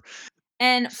cover.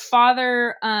 And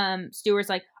Father Stewart's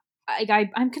like,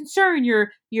 I'm concerned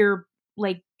you're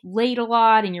like late a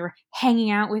lot and you're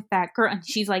hanging out with that girl. And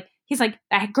he's like,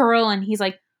 that girl, and he's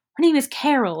like, her name is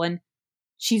Carol, and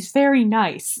she's very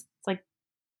nice. It's like,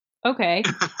 okay.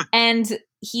 And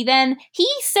he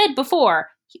said before,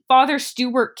 Father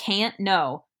Stewart can't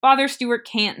know. Father Stewart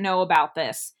can't know about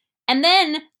this. And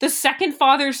then the second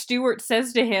Father Stewart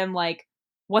says to him, like,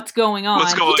 what's going on? He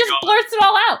just blurts it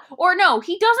all out. Or no,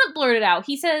 he doesn't blurt it out.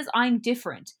 He says, I'm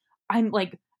different. I'm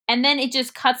like, and then it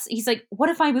just cuts. He's like, what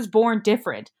if I was born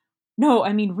different? No,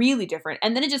 I mean really different.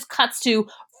 And then it just cuts to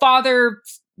Father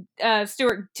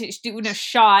Stewart doing a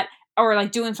shot or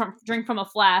like doing some drink from a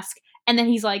flask. And then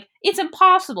he's like, it's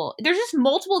impossible. There's just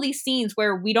multiple of these scenes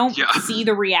where we don't see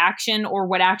the reaction or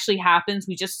what actually happens.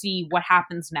 We just see what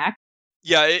happens next.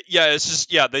 It's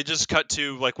just, they just cut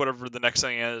to, like, whatever the next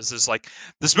thing is like,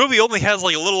 this movie only has,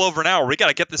 like, a little over an hour. We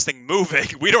gotta get this thing moving.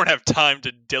 We don't have time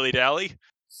to dilly-dally.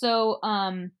 So,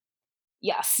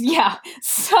 yes, yeah.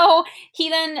 So, he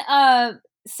then,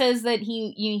 says that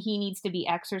he needs to be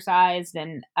exercised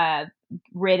and,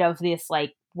 rid of this,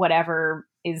 like, whatever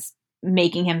is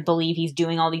making him believe he's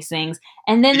doing all these things.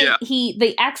 And then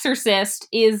the exorcist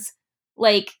is,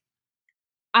 like,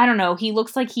 I don't know, he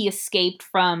looks like he escaped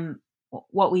from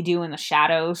What We Do in the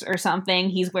Shadows or something.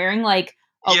 He's wearing like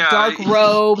a dark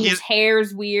robe. His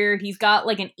hair's weird. He's got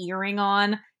like an earring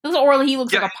on. Or he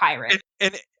looks like a pirate.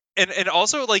 And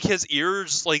also like his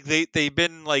ears, like they've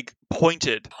been like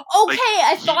pointed. Okay,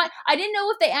 like, I didn't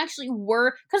know if they actually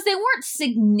were, because they weren't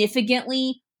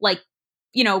significantly like,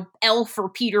 Elf or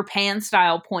Peter Pan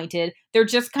style pointed. They're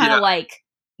just kind of like,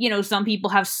 some people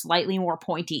have slightly more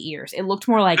pointy ears. It looked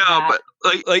more like that.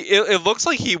 But it looks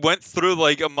like he went through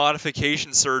like a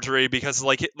modification surgery because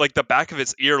like the back of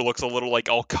his ear looks a little like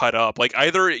all cut up. Like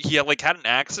either he had an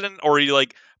accident or he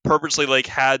like purposely like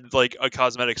had like a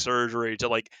cosmetic surgery to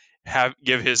like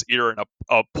give his ear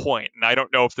a point. And I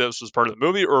don't know if this was part of the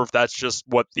movie or if that's just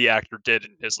what the actor did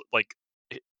in his like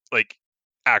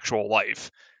actual life.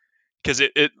 Because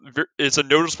it's a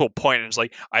noticeable point, and it's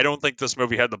like, I don't think this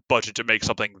movie had the budget to make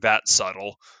something that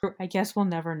subtle. I guess we'll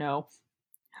never know.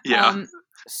 Yeah.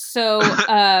 So,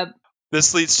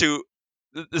 this leads to,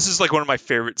 this is like one of my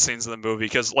favorite scenes in the movie,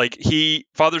 because like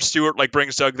Father Stewart like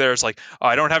brings Doug there. It's like, oh,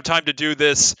 I don't have time to do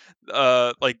this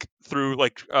like through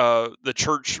like the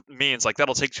church means, like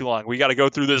that'll take too long. We got to go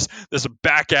through this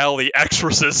back alley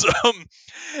exorcism.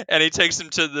 And he takes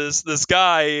him to this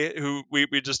guy who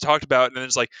we just talked about, and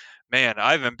it's like, man,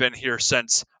 I haven't been here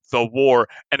since the war.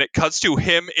 And it cuts to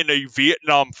him in a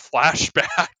Vietnam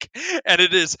flashback, and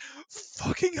it is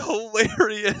fucking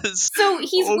hilarious. So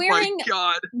he's wearing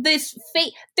this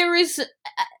fake. There is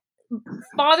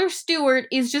Father Stewart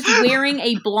is just wearing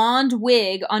a blonde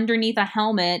wig underneath a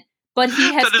helmet, but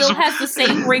he still has the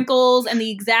same wrinkles and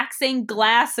the exact same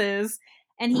glasses.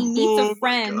 And he meets a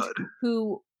friend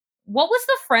who, what was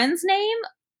the friend's name?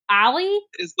 Ollie?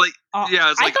 It's like,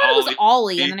 it's I like thought Ollie. It was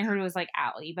Ollie, and then I heard it was like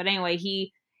Allie. But anyway,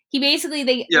 he basically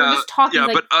they're just talking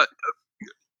like,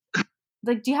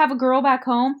 do you have a girl back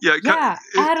home? Yeah,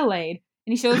 Adelaide.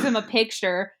 And he shows him a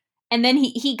picture, And then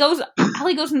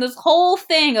Ali goes in this whole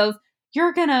thing of,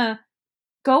 you're gonna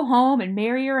go home and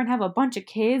marry her and have a bunch of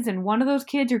kids, and one of those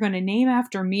kids you're gonna name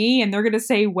after me, and they're gonna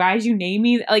say, why'd you name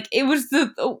me? Like, it was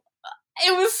so,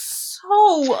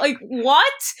 like,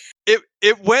 what?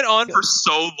 It went on for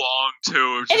so long too.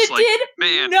 It was just and it like, did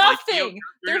man, nothing.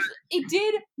 It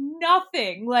did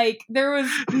nothing. Like, there was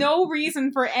no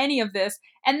reason for any of this.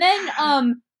 And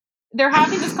then they're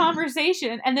having this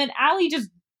conversation, and then Ali just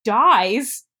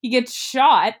dies. He gets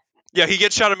shot. Yeah, he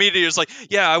gets shot immediately. It's like,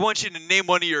 yeah, I want you to name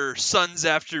one of your sons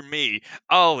after me,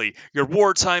 Ollie, your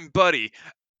wartime buddy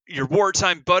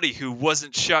who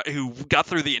wasn't shot, who got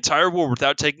through the entire war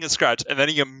without taking a scratch, and then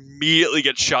he immediately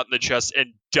gets shot in the chest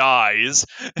and dies.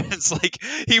 And it's like,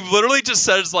 he literally just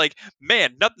says, like,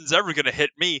 man, nothing's ever gonna hit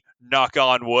me, knock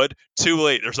on wood. Too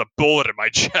late, there's a bullet in my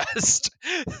chest.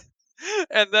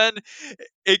 And then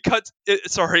it cuts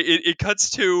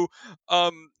to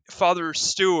Father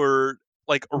Stewart,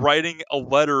 like, writing a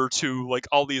letter to, like,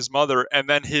 Ollie's mother, and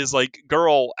then his, like,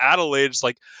 girl Adelaide's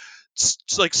like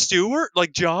Stewart,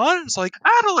 like, John, it's like,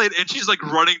 Adelaide, and she's like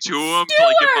running to him to,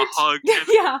 like, give him a hug.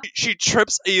 Yeah. She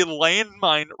trips a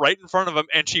landmine right in front of him,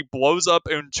 and she blows up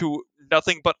into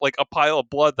nothing but, like, a pile of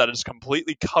blood that is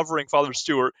completely covering Father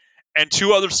Stewart. And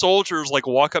two other soldiers, like,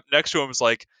 walk up next to him. It's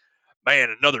like,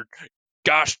 man, another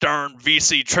gosh darn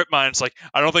VC trip mine. It's like,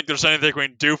 I don't think there's anything we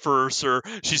can do for her, sir.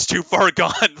 She's too far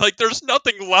gone. Like, there's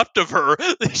nothing left of her.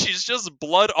 She's just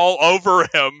blood all over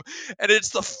him. And it's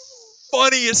the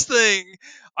funniest thing.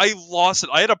 I lost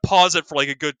it. I had to pause it for like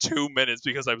a good 2 minutes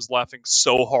because I was laughing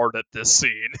so hard at this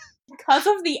scene. Because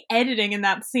of the editing in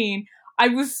that scene, I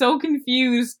was so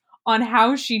confused on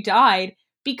how she died,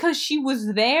 because she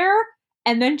was there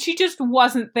and then she just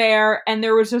wasn't there, and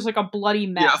there was just like a bloody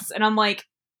mess. Yeah. And I'm like,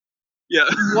 yeah,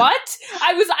 what?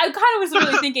 I kind of was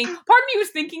really thinking, part of me was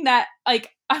thinking that, like,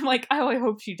 I'm like, oh, I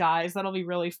hope she dies. That'll be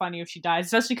really funny if she dies,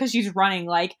 especially because she's running.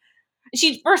 Like,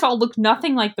 she, first of all, looked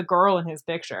nothing like the girl in his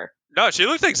picture. No, she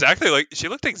looked exactly like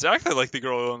the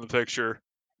girl in the picture.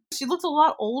 She looked a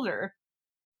lot older.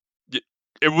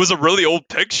 It was a really old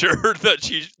picture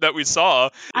that we saw.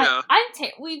 Yeah.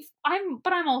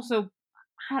 But I'm also,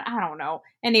 I don't know.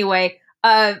 Anyway,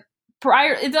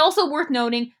 it's also worth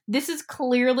noting, this is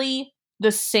clearly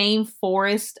the same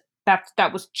forest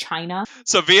that was China.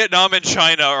 So Vietnam and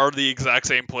China are the exact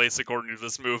same place according to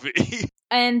this movie.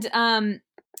 And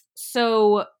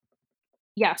so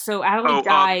Adelaide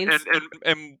dies.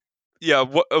 And yeah,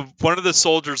 one of the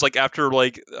soldiers, like, after,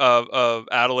 like,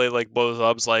 Adelaide, like, blows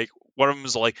up, is like, one of them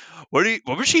is like, what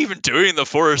was she even doing in the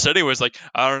forest anyways? Like,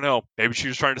 I don't know, maybe she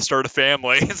was trying to start a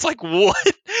family. It's like,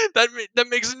 what? That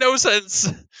makes no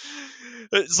sense.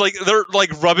 It's like they're,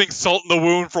 like, rubbing salt in the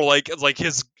wound for, like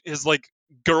his like,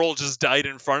 girl just died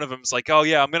in front of him. It's like, oh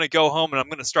yeah, I'm gonna go home and I'm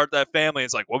gonna start that family.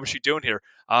 It's like, what was she doing here?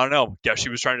 I don't know. Guess she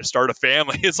was trying to start a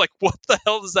family. It's like, what the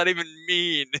hell does that even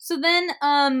mean? So then,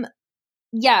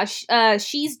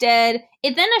 she's dead.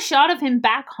 It then a shot of him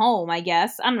back home, I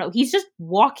guess. I don't know. He's just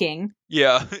walking.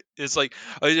 Yeah, it's like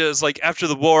after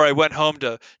the war, I went home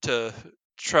to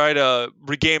try to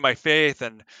regain my faith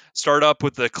and start up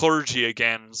with the clergy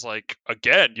again. It's like,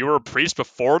 again, you were a priest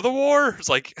before the war? It's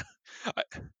like, I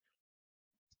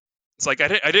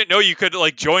didn't know you could,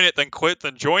 like, join it, then quit,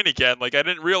 then join again. Like, I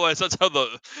didn't realize that's how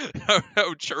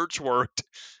how church worked.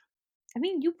 I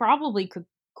mean, you probably could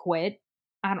quit.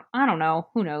 I don't know.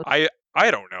 Who knows? I don't know.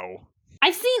 I don't know.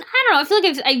 I feel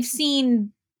like I've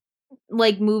seen,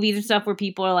 like, movies and stuff where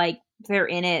people are like, they're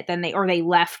in it, then they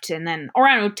left, and then, or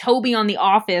I don't know, Toby on The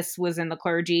Office was in the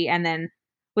clergy and then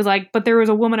was like, but there was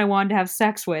a woman I wanted to have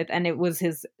sex with, and it was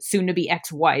his soon to be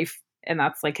ex-wife, and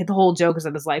that's like the whole joke is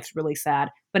that his life's really sad.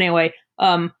 But anyway,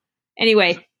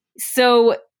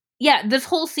 so yeah, this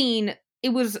whole scene, it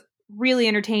was really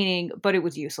entertaining, but it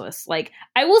was useless. Like,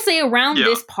 I will say around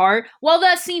this part, while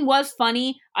that scene was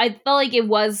funny, I felt like it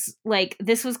was like,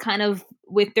 this was kind of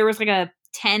there was like a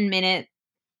 10-minute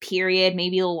period,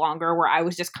 maybe a little longer, where I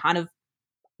was just kind of,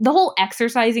 the whole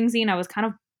exercising scene, I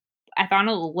found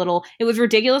it was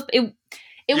ridiculous. It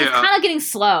was kind of getting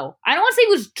slow. I don't want to say it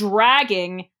was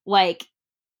dragging, like,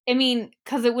 I mean,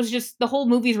 because it was just, the whole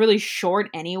movie's really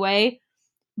short anyway,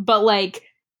 but like,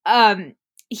 they're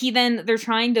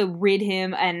trying to rid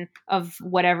him and of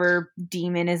whatever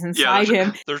demon is inside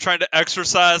him. They're trying to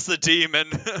exorcise the demon.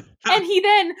 And he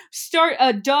then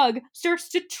Doug starts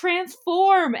to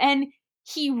transform, and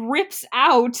he rips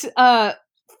out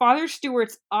Father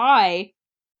Stewart's eye,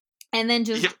 and then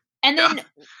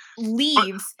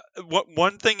leaves.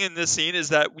 One thing in this scene is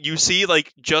that you see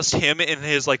like just him in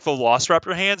his like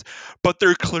Velociraptor hands, but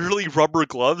they're clearly rubber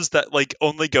gloves that like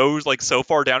only goes like so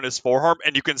far down his forearm,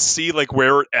 and you can see like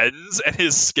where it ends and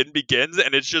his skin begins,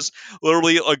 and it's just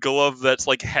literally a glove that's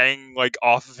like hanging like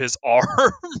off of his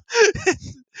arm.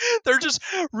 They're just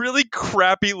really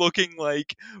crappy looking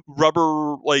like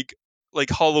rubber like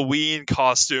Halloween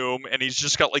costume, and he's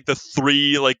just got like the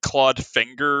three like clawed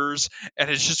fingers, and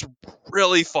it's just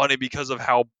really funny because of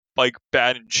how like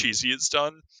bad and cheesy it's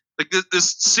done. Like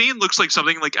this scene looks like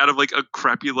something like out of like a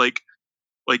crappy like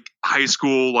high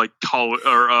school like college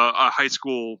or a high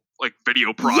school like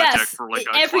video project Yes, for like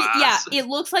a class. Yeah, it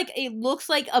looks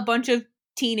like a bunch of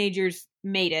teenagers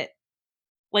made it.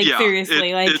 Like Yeah,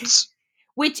 seriously, like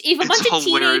which if a bunch of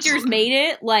hilarious. teenagers made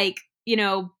it, like, you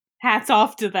know, hats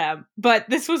off to them. But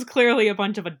this was clearly a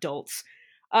bunch of adults.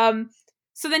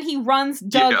 So then he runs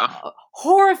Doug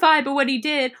horrified by what he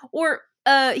did, or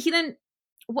he then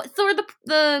what? So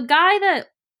the guy that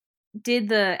did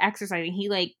the exercising, he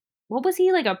like what was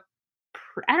he like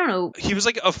I don't know. He was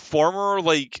like a former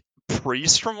like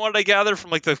priest, from what I gather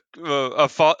from like the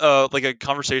like a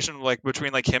conversation like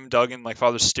between like him, Doug, and like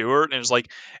Father Stewart, and it was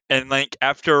like, and like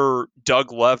after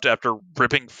Doug left after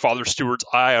ripping Father Stewart's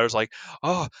eye, I was like,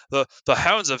 oh, the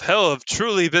hounds of hell have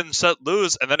truly been set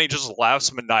loose, and then he just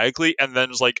laughs maniacally, and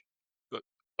then is like,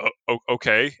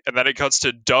 okay, and then it cuts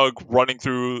to Doug running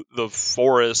through the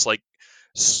forest like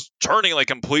turning like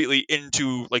completely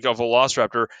into like a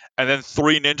velociraptor, and then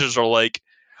three ninjas are like,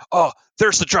 oh,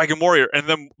 there's the dragon warrior, and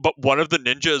then but one of the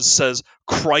ninjas says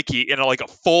crikey in like a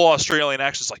full Australian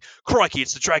accent. It's like, crikey,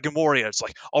 it's the dragon warrior. It's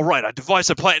like, all right, I devised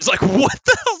a plan. It's like, what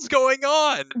the hell's going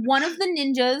on? One of the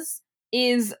ninjas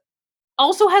is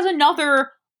also has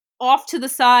another off to the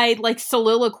side like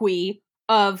soliloquy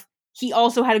of he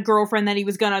also had a girlfriend that he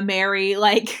was gonna marry.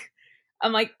 Like,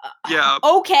 I'm like, yeah,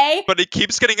 okay. But it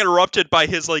keeps getting interrupted by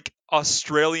his like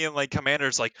Australian like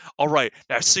commanders. Like, all right,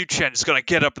 now Su Chen is gonna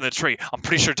get up in the tree. I'm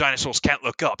pretty sure dinosaurs can't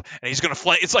look up, and he's gonna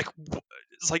fly. It's like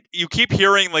you keep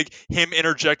hearing like him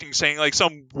interjecting, saying like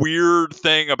some weird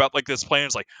thing about like this plan.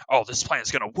 It's like, oh, this plan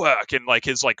is gonna work, and like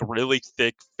his like really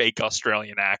thick fake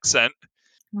Australian accent.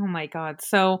 Oh my god!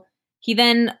 So he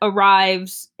then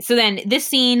arrives. So then this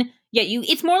scene, yeah,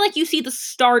 it's more like you see the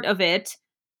start of it,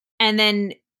 and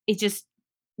then it just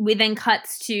we then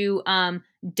cuts to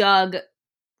Doug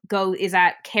is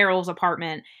at Carol's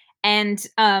apartment, and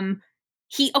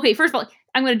he first of all,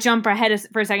 I'm gonna jump ahead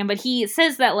for a second, but he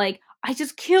says that like I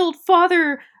just killed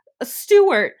Father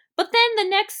Stewart, but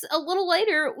then a little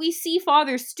later we see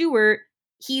Father Stewart,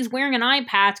 he's wearing an eye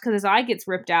patch because his eye gets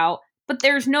ripped out, but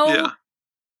there's no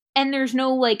and there's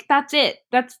no like that's it,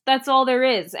 that's all there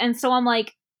is. And so I'm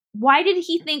like, why did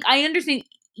he think? I understand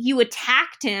you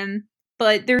attacked him,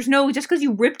 but there's no, just because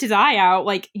you ripped his eye out,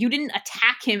 like, you didn't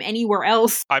attack him anywhere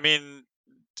else. I mean,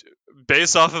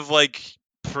 based off of, like,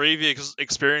 previous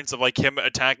experience of, like, him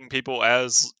attacking people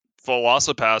as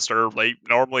Velocipaster, they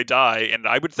normally die, and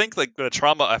I would think, like, the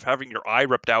trauma of having your eye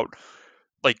ripped out,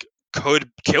 like,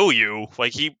 could kill you.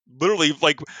 Like, he literally,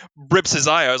 like, rips his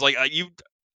eye. I was like,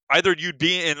 you'd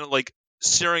be in, like,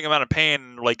 searing amount of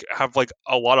pain, like have like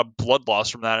a lot of blood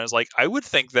loss from that. And it's like, I would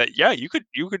think that you could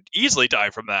easily die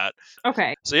from that.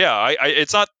 Okay. So yeah, I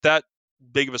it's not that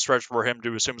big of a stretch for him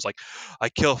to assume it's like, I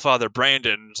kill Father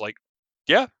Brandon. It's like,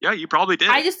 yeah, you probably did.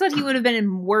 I just thought he would have been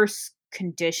in worse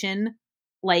condition,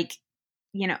 like,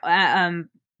 you know,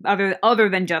 other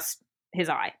than just his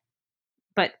eye.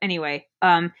 But anyway,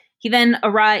 he then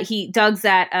Doug's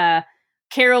at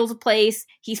Carol's place.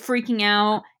 He's freaking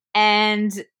out,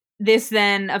 and this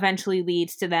then eventually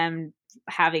leads to them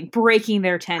breaking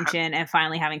their tension and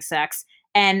finally having sex.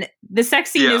 And the sex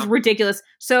scene is ridiculous.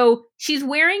 So she's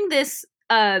wearing this,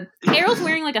 Carol's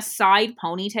wearing like a side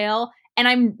ponytail, and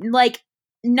I'm like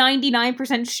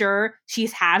 99% sure she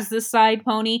has this side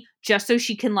pony just so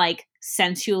she can like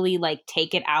sensually like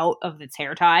take it out of its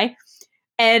hair tie.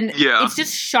 And it's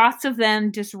just shots of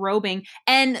them disrobing.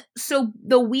 And so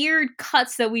the weird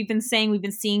cuts that we've been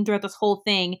seeing throughout this whole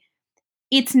thing,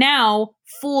 it's now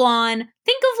full on.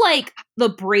 Think of like the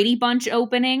Brady Bunch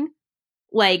opening,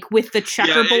 like with the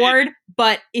checkerboard,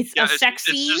 but it's a sex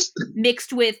scene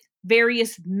mixed with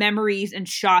various memories and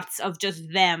shots of just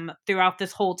them throughout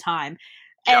this whole time.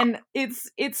 And it's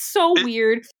so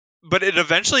weird. But it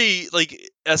eventually like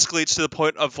escalates to the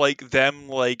point of like them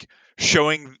like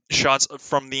showing shots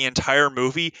from the entire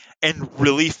movie and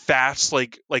really fast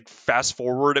like fast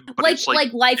forward, but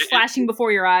like lights flashing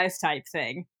before your eyes type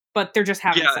thing. But they're just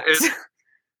having sex.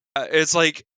 It's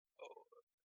like,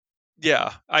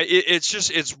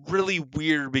 it's really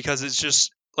weird because it's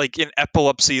just like an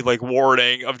epilepsy like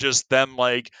warning of just them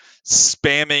like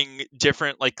spamming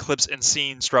different like clips and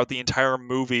scenes throughout the entire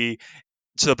movie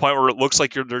to the point where it looks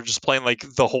like they're just playing like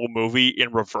the whole movie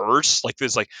in reverse. Like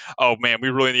there's like, oh man, we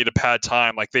really need to pad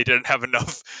time. Like they didn't have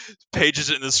enough pages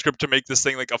in the script to make this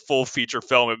thing like a full feature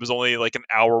film. It was only like an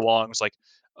hour long. It's like,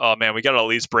 oh man, we got to at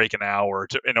least break an hour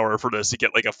in order for this to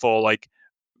get like a full like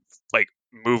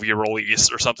movie release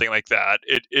or something like that.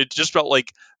 It just felt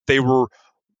like they were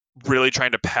really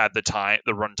trying to pad the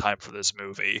runtime for this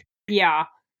movie. Yeah,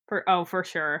 for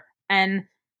sure. And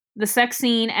the sex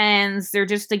scene ends. They're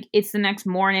just like, it's the next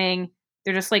morning.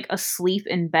 They're just like asleep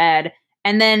in bed,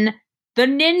 and then the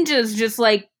ninjas just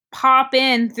like pop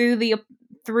in through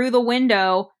the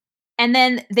window, and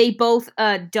then they both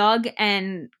Doug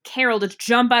and Carol just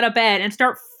jump out of bed and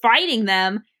start fighting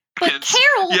them. But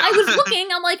Carol, yeah. I was looking,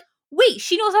 I'm like, wait,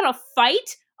 she knows how to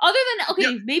fight? Other than,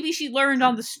 okay, maybe she learned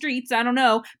on the streets, I don't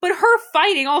know. But her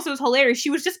fighting also is hilarious. She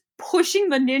was just pushing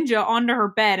the ninja onto her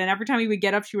bed, and every time he would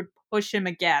get up, she would push him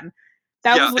again.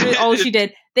 That was literally all she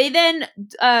did. They then,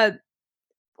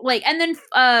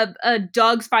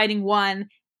 Doug's fighting one,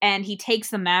 and he takes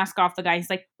the mask off the guy. He's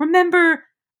like, remember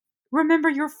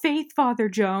your faith, Father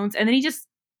Jones. And then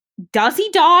does he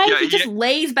die? Yeah, he just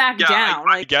lays back down.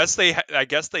 I guess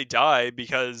they die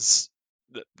because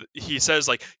he says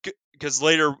like, because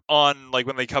later on, like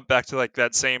when they come back to like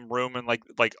that same room and like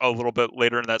a little bit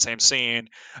later in that same scene,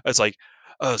 it's like,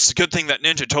 it's a good thing that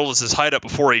ninja told us his hideout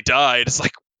before he died. It's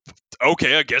like,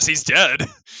 okay, I guess he's dead.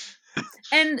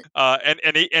 And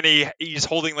he's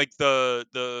holding like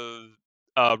the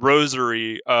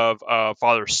rosary of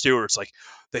Father Stewart. It's like,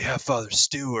 they have Father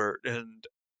Stewart, and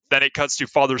then it cuts to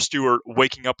Father Stewart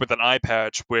waking up with an eye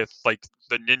patch with like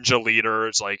the ninja leader.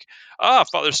 It's like,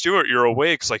 Father Stewart, you're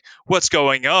awake. It's like, what's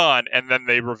going on? And then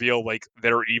they reveal like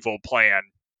their evil plan.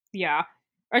 Yeah.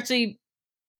 Actually,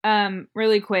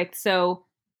 really quick. So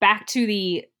back to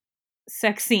the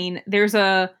sex scene.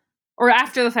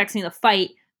 After the sex scene, the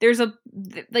fight, there's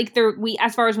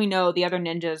as far as we know, the other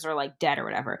ninjas are like dead or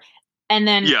whatever. And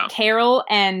then Carol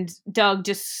and Doug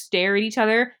just stare at each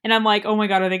other. And I'm like, oh my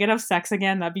God, are they going to have sex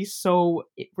again? That'd be so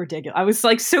ridiculous. I was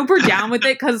like super down with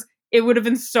it because it would have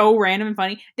been so random and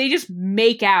funny. They just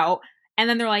make out. And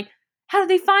then they're like, how did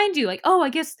they find you? Like, oh, I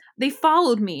guess they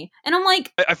followed me. And I'm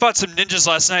like, I fought some ninjas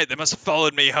last night. They must have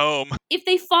followed me home. If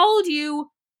they followed you,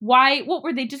 why? What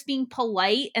were they, just being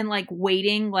polite and like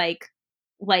waiting like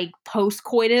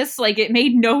post-coitus? Like it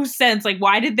made no sense. Like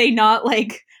why did they not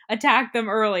like attack them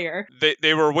earlier?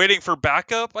 They were waiting for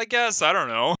backup, I guess. I don't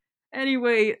know.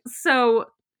 Anyway, so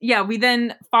yeah,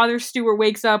 Father Stewart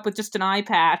wakes up with just an eye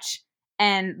patch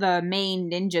and the main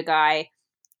ninja guy,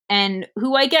 and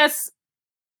who I guess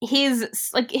his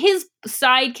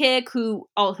sidekick who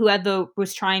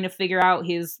was trying to figure out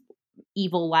his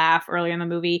evil laugh earlier in the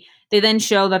movie. They then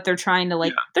show that they're trying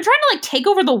to take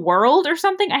over the world or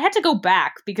something. I had to go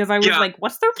back because I was like,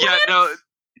 what's their plan? Yeah,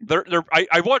 no.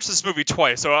 I watched this movie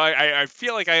twice, so I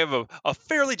feel like I have a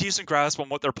fairly decent grasp on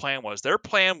what their plan was. Their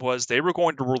plan was they were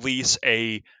going to release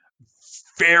a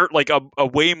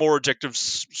way more addictive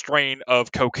strain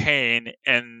of cocaine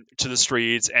and to the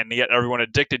streets and get everyone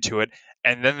addicted to it,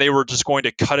 and then they were just going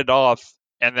to cut it off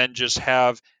and then just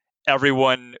have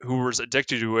everyone who was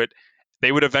addicted to it,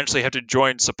 they would eventually have to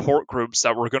join support groups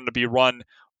that were going to be run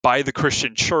by the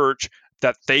Christian church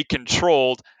that they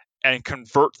controlled and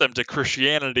convert them to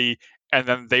Christianity, and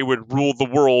then they would rule the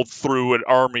world through an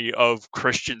army of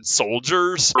Christian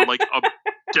soldiers or like a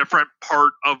different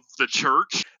part of the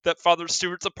church that Father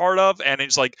Stewart's a part of. And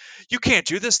he's like, you can't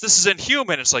do this. This is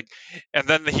inhuman. It's like, and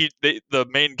then the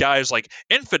main guy is like,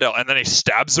 infidel. And then he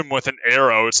stabs him with an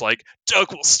arrow. It's like,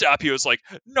 Doug will stop you. It's like,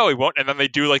 no, he won't. And then they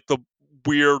do like the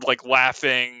weird, like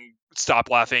stop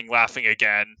laughing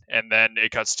again. And then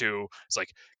it cuts to, it's like,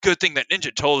 good thing that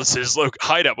ninja told us his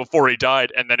hideout before he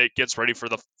died. And then it gets ready for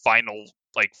the final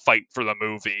like fight for the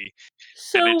movie.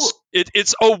 So and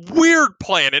it's a weird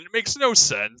plan and it makes no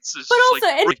sense. It's but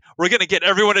also, like, we're gonna get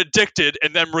everyone addicted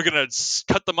and then we're gonna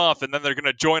cut them off and then they're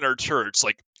gonna join our church.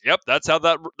 Like, yep, that's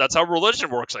how religion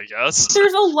works, I guess.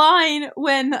 There's a line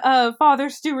when Father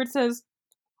Stewart says,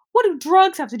 what do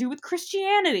drugs have to do with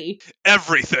Christianity?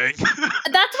 Everything. That's what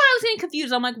I was getting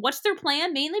confused. I'm like, what's their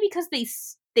plan? Mainly because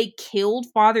they killed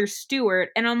Father Stewart,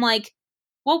 and I'm like,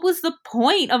 what was the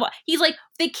point of? He's like,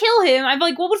 they kill him. I'm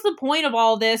like, what was the point of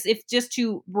all this if just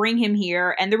to bring him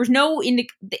here? And there was no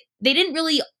they didn't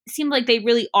really seem like they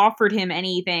really offered him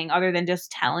anything other than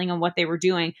just telling him what they were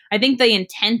doing. I think the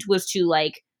intent was to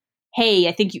like, hey,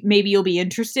 I think maybe you'll be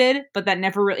interested, but that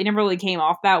never really came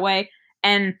off that way.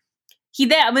 And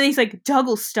when he's like, Doug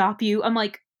will stop you. I'm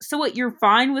like, so what, you're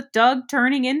fine with Doug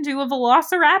turning into a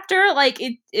velociraptor? Like,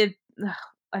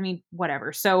 I mean,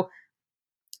 whatever. So,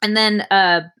 and then,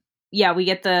 yeah, we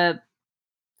get the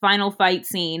final fight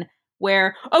scene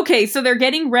where, okay, so they're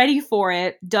getting ready for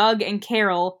it, Doug and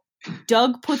Carol.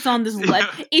 Doug puts on this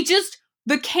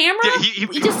the camera,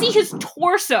 you just see his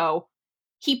torso.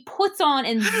 He puts on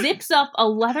and zips up a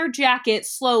leather jacket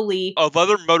slowly. A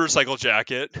leather motorcycle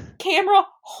jacket. Camera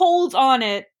holds on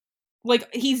it. Like,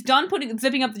 he's done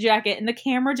zipping up the jacket, and the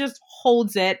camera just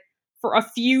holds it for a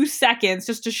few seconds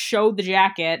just to show the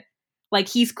jacket. Like,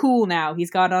 he's cool now.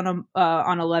 He's got on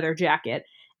a leather jacket.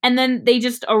 And then they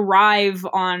just arrive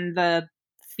on the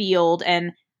field,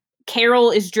 and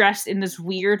Carol is dressed in this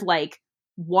weird, like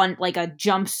a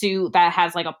jumpsuit that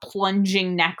has like a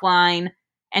plunging neckline,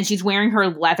 and she's wearing her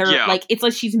leather. Yeah. Like, it's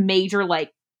like she's major,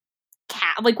 like,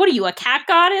 cat. Like, what are you, a cat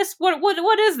goddess?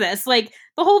 What is this? Like,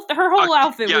 her whole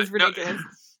outfit was ridiculous.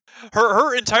 No,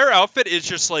 her entire outfit is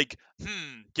just like, you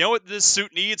know what this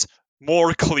suit needs?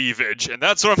 More cleavage, and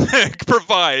that's what Mick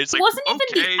provides. It wasn't even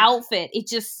the outfit. It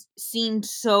just seemed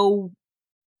so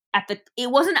it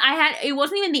wasn't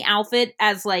even the outfit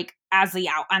as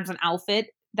an outfit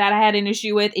that I had an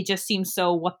issue with. It just seems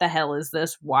so, what the hell is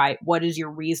this? Why? What is your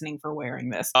reasoning for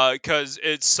wearing this? Because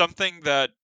it's something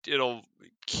that it'll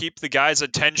keep the guy's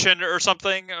attention or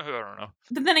something. I don't know.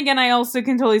 But then again, I also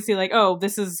can totally see, like, oh,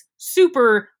 this is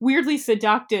super weirdly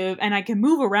seductive, and I can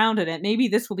move around in it. Maybe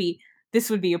this would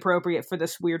be appropriate for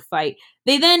this weird fight.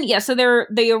 They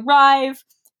arrive,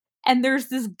 and there's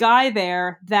this guy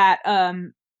there that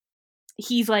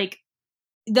he's like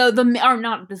the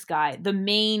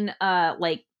main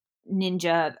like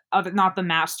ninja, not the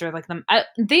master, like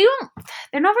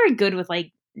they're not very good with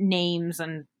like names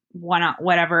and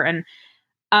whatever, and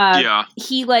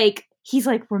he's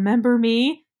like, remember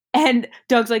me? And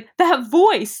Doug's like, that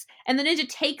voice, and the ninja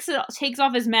takes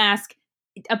off his mask.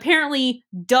 Apparently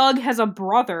Doug has a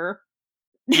brother.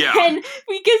 Yeah. And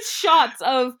we get shots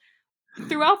of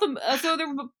throughout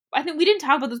the I think we didn't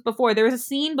talk about this before. There was a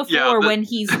scene before when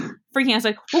he's freaking out. It's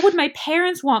like, what would my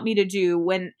parents want me to do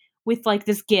with like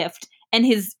this gift? And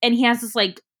he has this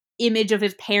like image of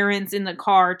his parents in the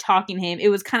car talking to him. It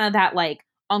was kind of that like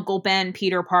Uncle Ben,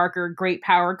 Peter Parker, great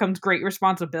power comes great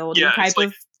responsibility type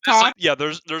of talk. Like,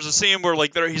 there's a scene where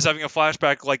like he's having a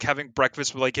flashback, like having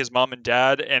breakfast with like his mom and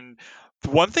dad, and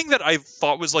one thing that I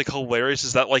thought was like hilarious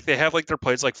is that like they have like their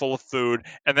plates like full of food,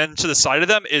 and then to the side of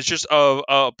them is just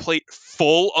a plate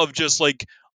full of just like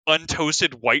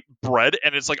untoasted white bread,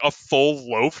 and it's like a full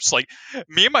loaf. It's like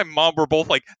me and my mom were both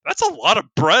like, that's a lot of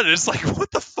bread. It's like,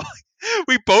 what the fuck?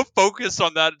 We both focused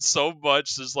on that so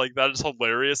much. It's like, that is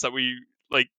hilarious that we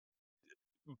like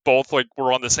both like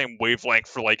were on the same wavelength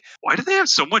for like, why do they have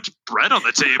so much bread on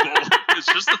the table?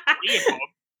 It's just the three of them.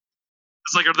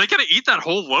 It's like, are they going to eat that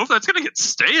whole loaf? That's going to get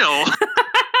stale.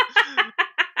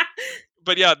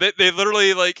 But yeah, they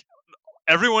literally, like,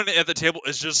 everyone at the table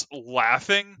is just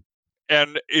laughing.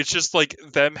 And it's just, like,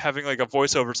 them having, like, a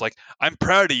voiceover. It's like, I'm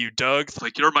proud of you, Doug. It's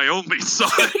like, you're my only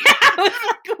son. Like,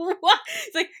 what?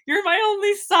 It's like, you're my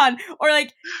only son. Or,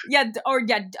 like,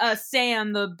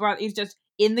 Sam, the brother, he's just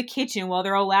in the kitchen while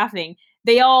they're all laughing.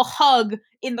 They all hug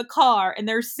in the car. And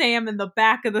there's Sam in the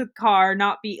back of the car,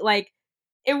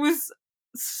 it was...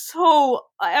 So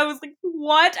I was like,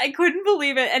 what? I couldn't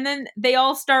believe it. And then they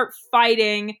all start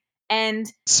fighting, and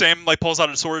Sam like pulls out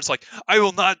his sword. It's like, I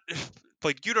will not,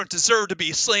 like, you don't deserve to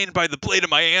be slain by the blade of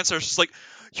my ancestors. It's like,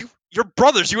 you're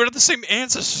brothers. You have the same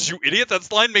ancestors, you idiot. That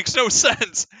line makes no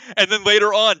sense. And then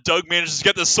later on, Doug manages to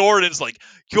get the sword, and it's like,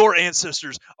 your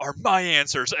ancestors are my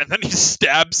ancestors. And then he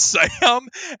stabs Sam,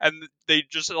 and they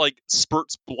just like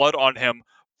spurts blood on him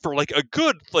for like a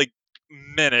good like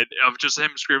minute of just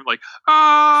him screaming like,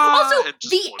 ah! Also,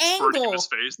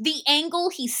 the angle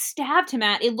he stabbed him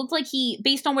at, it looked like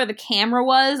based on where the camera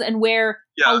was and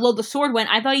how low the sword went,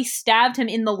 I thought he stabbed him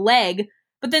in the leg.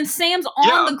 But then Sam's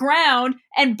on the ground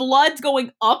and blood's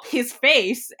going up his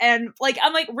face, and like,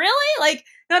 I'm like, really? Like,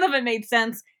 none of it made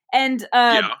sense. And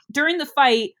during the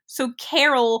fight, so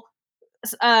Carol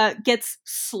gets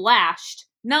slashed.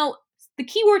 Now, the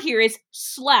key word here is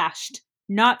slashed.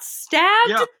 Not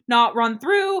stabbed, not run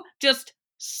through, just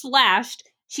slashed.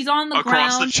 She's on the ground.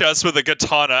 Across the chest with a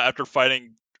katana after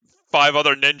fighting 5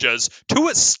 other ninjas to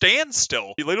a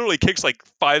standstill. He literally kicks like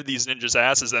 5 of these ninjas'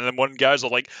 asses, and then one guy's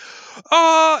like,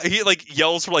 he like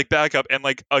yells for like backup, and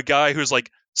like a guy who's like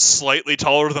slightly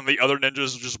taller than the other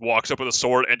ninjas just walks up with a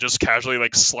sword and just casually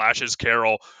like slashes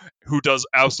Carol, who does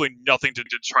absolutely nothing to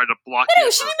try to block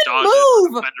it or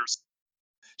dodge it.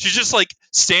 She just like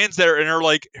stands there in her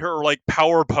like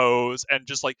power pose and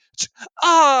just like, it's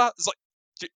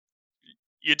like,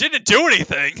 you didn't do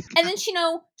anything. And then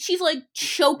she's like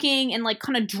choking and like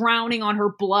kind of drowning on her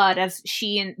blood as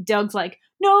she and Doug's like,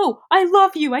 no, I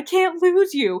love you, I can't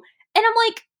lose you. And I'm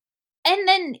like, and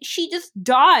then she just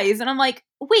dies, and I'm like,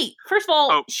 wait, first of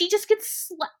all, she just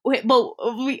gets wait, well,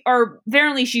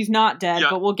 apparently she's not dead,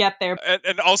 but we'll get there.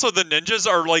 And also the ninjas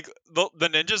are like, the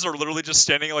ninjas are literally just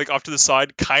standing like off to the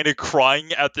side, kind of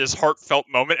crying at this heartfelt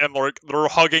moment, and they're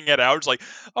hugging it out. It's like,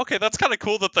 okay, that's kind of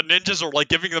cool that the ninjas are like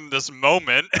giving them this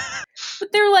moment.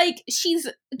 But they're like, she's,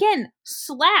 again,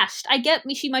 slashed. I get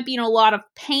she might be in a lot of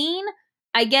pain.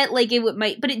 I get like it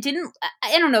might, but it didn't.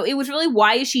 I don't know. It was really,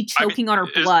 why is she choking on her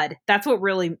blood? That's what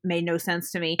really made no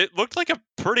sense to me. It looked like a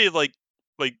pretty like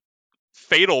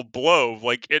fatal blow.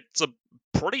 Like, it's a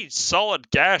pretty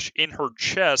solid gash in her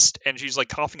chest, and she's like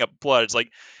coughing up blood. It's like,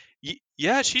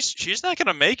 yeah, she's not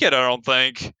gonna make it, I don't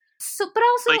think. So, but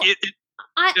also,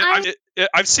 like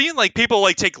I've seen like people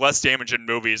like take less damage in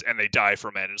movies and they die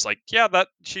from it. It's like, yeah, that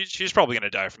she's probably gonna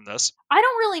die from this. I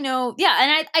don't really know. Yeah,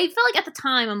 and I felt like at the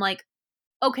time I'm like,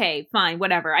 okay, fine,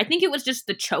 whatever. I think it was just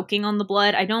the choking on the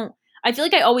blood. I feel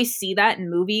like I always see that in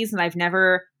movies, and I've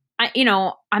never, I'm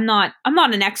not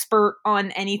an expert on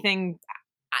anything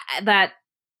that,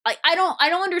 like, I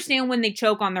don't understand when they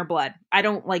choke on their blood. I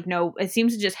don't like know. It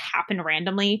seems to just happen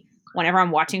randomly whenever I'm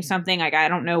watching something. Like, I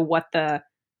don't know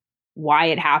why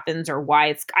it happens or why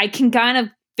it's, I can kind of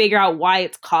figure out why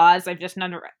it's caused. I've just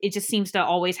it just seems to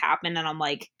always happen. And I'm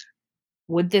like,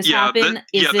 would this happen?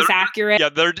 Is this accurate? Yeah,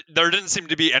 there didn't seem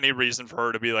to be any reason for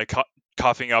her to be like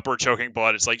coughing up or choking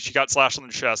blood. It's like she got slashed on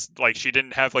the chest. Like, she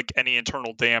didn't have like any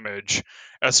internal damage,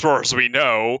 as far as we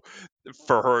know,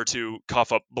 for her to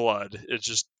cough up blood. It's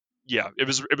just, yeah, it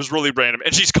was really random.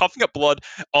 And she's coughing up blood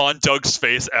on Doug's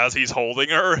face as he's holding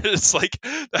her. It's like,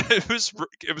 it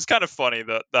was kind of funny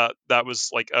that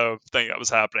was like a thing that was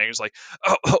happening. It's like,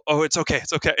 oh, it's okay.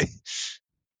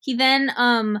 He then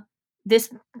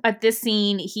at this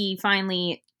scene, he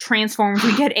finally transforms.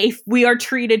 We are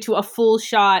treated to a full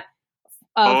shot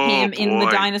of him in the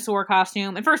dinosaur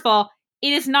costume. And first of all, it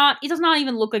does not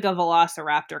even look like a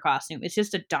velociraptor costume. It's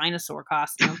just a dinosaur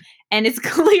costume. And it's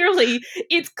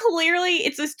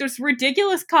this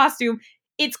ridiculous costume.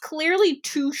 It's clearly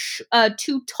too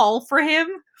tall for him,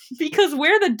 because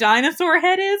where the dinosaur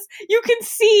head is, you can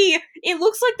see it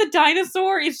looks like the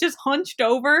dinosaur is just hunched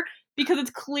over, because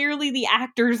it's clearly the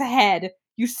actor's head.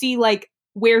 You see like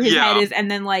where his head is,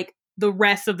 and then like the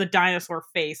rest of the dinosaur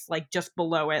face like just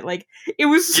below it. Like, it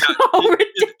was so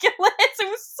ridiculous. It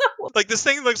was so, like, this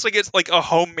thing looks like it's like a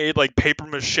homemade like paper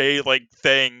mache like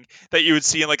thing that you would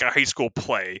see in like a high school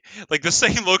play. Like, this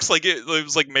thing looks like it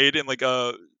was like made in like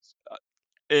a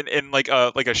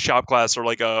like a shop class, or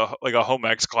like a home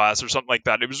ec class or something like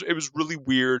that. It was really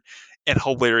weird and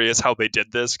hilarious how they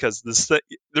did this, because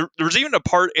there's even a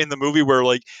part in the movie where,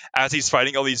 like, as he's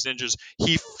fighting all these ninjas,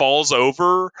 he falls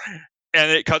over,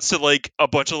 and it cuts to like a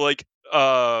bunch of like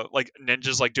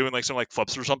ninjas like doing like some like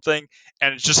flips or something,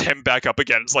 and it's just him back up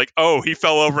again. It's like, oh, he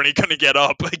fell over and he couldn't get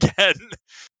up again.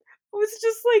 It was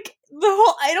just like the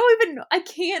whole,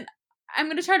 I'm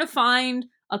gonna try to find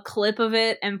a clip of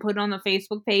it and put it on the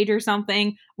Facebook page or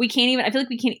something. I feel like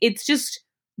we can't, it's just,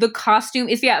 the costume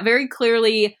is, very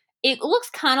clearly, it looks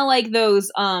kind of like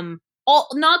those,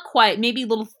 not quite, maybe a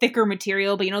little thicker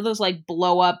material, but those like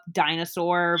blow up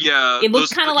dinosaur. Yeah. It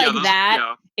looks kind of like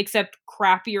that, except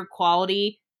crappier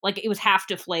quality. Like, it was half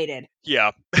deflated.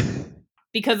 Yeah.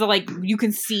 Because of, like, you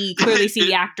can clearly see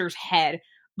the actor's head.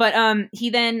 But he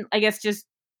then, I guess, just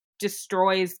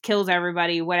kills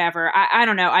everybody, whatever. I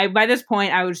don't know. By this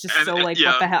point, I was just what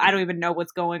the hell? I don't even know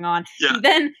what's going on. Yeah.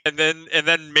 And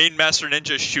then Main Master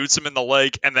Ninja shoots him in the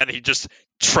leg, and then he just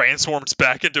transforms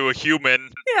back into a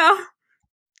human. Yeah.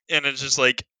 And it's just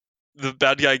like, the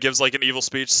bad guy gives like an evil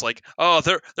speech. It's like, oh,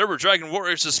 there were dragon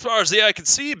warriors as far as the eye can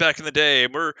see back in the day.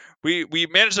 And we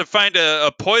managed to find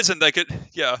a poison that could,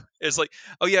 it's like,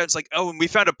 and we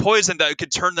found a poison that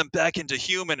could turn them back into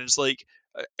human. And it's like,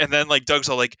 and then like Doug's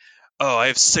all like, oh, I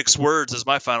have 6 words as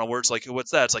my final words. Like,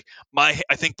 what's that? It's like,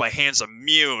 I think my hand's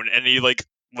immune. And he like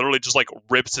literally just like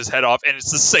rips his head off, and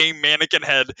it's the same mannequin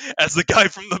head as the guy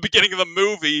from the beginning of the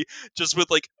movie, just with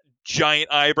like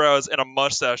giant eyebrows and a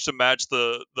mustache to match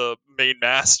the main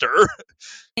master.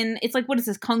 And it's like, what is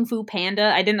this, Kung Fu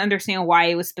Panda? I didn't understand why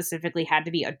it was specifically had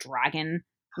to be a dragon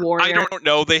warrior. I don't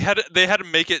know. They had to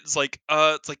make it. It's like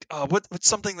what's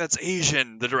something that's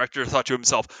Asian? The director thought to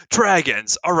himself,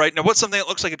 dragons. All right, now what's something that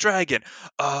looks like a dragon?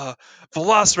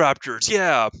 Velociraptors.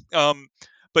 Yeah.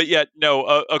 But yet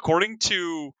no. According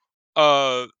to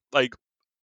like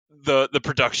the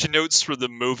production notes for the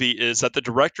movie is that the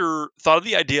director thought of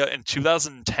the idea in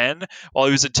 2010 while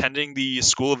he was attending the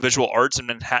School of Visual Arts in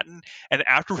Manhattan, and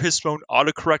after his phone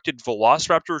autocorrected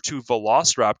Velociraptor to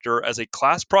Velociraptor as a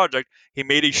class project, he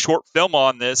made a short film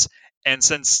on this. And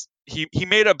since he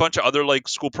made a bunch of other like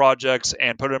school projects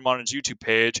and put them on his YouTube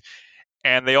page,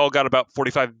 and they all got about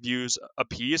 45 views a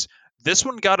piece. This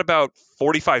one got about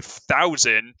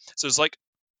 45,000. So it's like,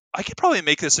 I could probably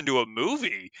make this into a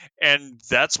movie, and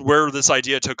that's where this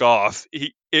idea took off.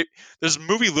 This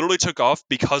movie literally took off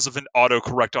because of an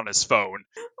autocorrect on his phone.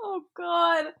 Oh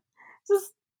god.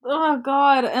 Just oh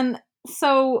god. And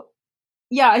so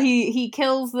yeah, he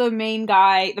kills the main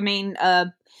guy, the main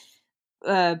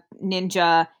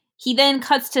ninja. He then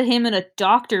cuts to him in a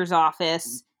doctor's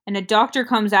office, and a doctor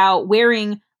comes out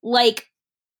wearing like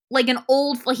an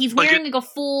old, like he's wearing like a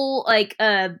full like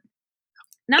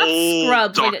not old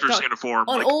scrubs, doctor's like uniform,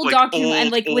 an like, old like doctor, old,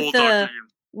 and like old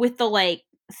with the like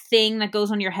thing that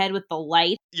goes on your head with the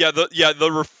light. Yeah,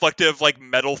 the reflective like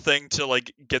metal thing to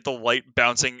like get the light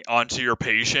bouncing onto your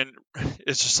patient.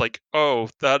 It's just like, oh,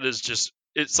 that is just,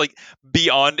 it's like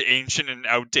beyond ancient and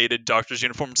outdated doctor's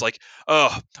uniform. It's like,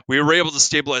 oh, we were able to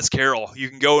stabilize Carol. You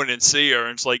can go in and see her.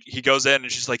 And it's like he goes in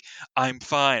and she's like, I'm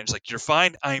fine. It's like, you're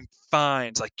fine. I'm fine.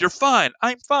 It's like, you're fine.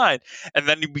 I'm fine. And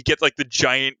then we get like the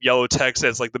giant yellow text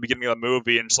that's like the beginning of the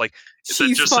movie, and it's like,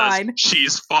 She's just fine. Says,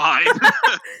 she's fine.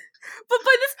 But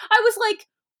by this, I was like,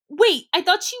 wait, I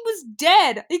thought she was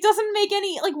dead. It doesn't make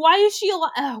any, like, why is she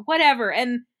alive? Whatever.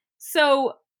 And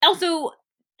so, also,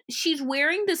 she's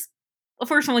wearing this,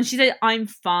 first one, she said, I'm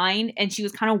fine, and she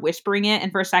was kind of whispering it,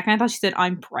 and for a second I thought she said,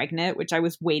 I'm pregnant, which I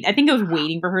was waiting, I think I was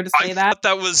waiting for her to say that. I thought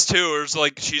that was too, it's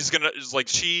like, she's gonna, it's like,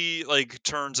 she, like,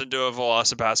 turns into a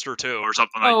Velocipaster too, or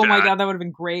something like that. Oh my god, that would have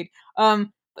been great. But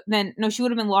then, no, she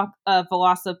would have been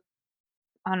Velociprostitute.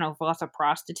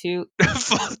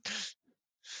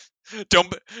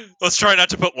 Let's try not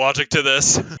to put logic to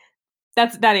this.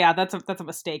 That's a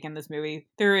mistake in this movie.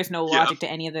 There is no logic to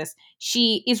any of this.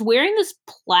 She is wearing this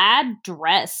plaid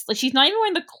dress. Like, she's not even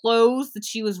wearing the clothes that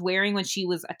she was wearing when she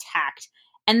was attacked.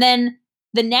 And then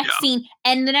the next scene,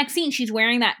 she's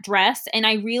wearing that dress, and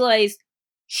I realized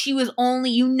she was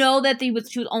only, she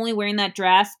was only wearing that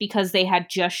dress because they had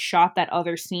just shot that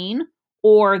other scene,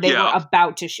 or they were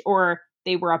about to,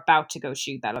 they were about to go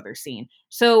shoot that other scene.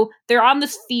 So they're on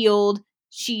this field.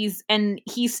 He's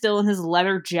still in his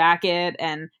leather jacket,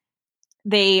 and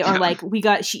they are like,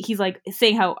 he's like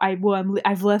saying how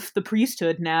I've left the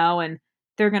priesthood now, and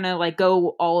they're gonna like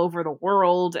go all over the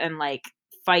world and like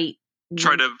fight,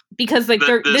 because like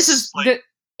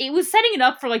it was setting it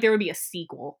up for like there would be a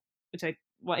sequel, which I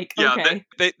like. Yeah, okay.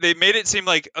 They made it seem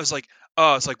like, I was like,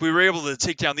 oh, it's like we were able to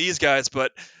take down these guys,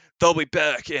 but they'll be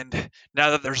back, and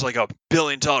now that there's like $1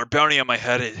 billion bounty on my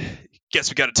head, I guess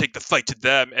we got to take the fight to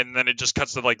them. And then it just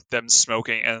cuts to like them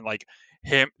smoking and like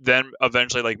then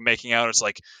eventually like making out. It's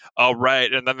like, all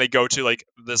right, and then they go to like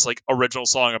this like original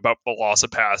song about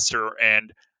Velocipaster,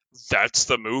 and that's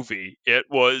the movie. It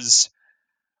was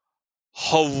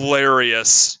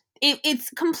hilarious. It's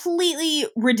completely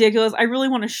ridiculous. I really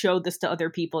want to show this to other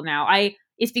people now.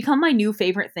 It's become my new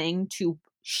favorite thing to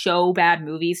show bad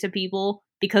movies to people,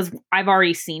 because I've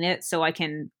already seen it, so I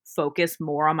can focus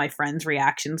more on my friends'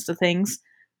 reactions to things.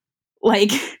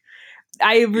 Like,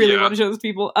 I really want to show this to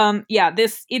people.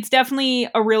 It's definitely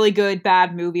a really good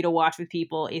bad movie to watch with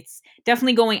people. It's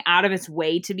definitely going out of its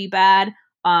way to be bad.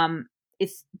 But I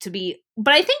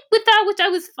think with that, which I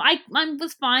was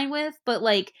fine with, but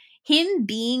like, him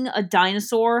being a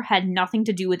dinosaur had nothing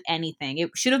to do with anything.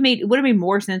 It would have made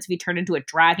more sense if he turned into a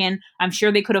dragon. I'm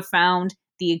sure they could have found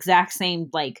the exact same,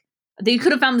 like, they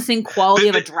could have found the same quality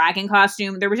of a dragon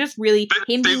costume. There was just really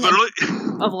him being a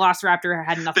velociraptor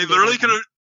had nothing.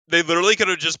 They literally could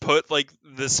have just put like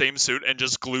the same suit and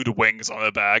just glued wings on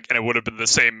the back, and it would have been the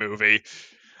same movie.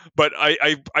 But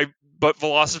but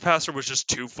Velocipaster was just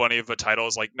too funny of a title.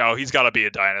 It's like, no, he's got to be a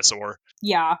dinosaur.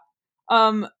 Yeah.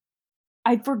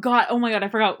 I forgot. Oh my god, I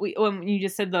forgot when you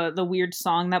just said the weird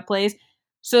song that plays.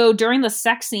 So during the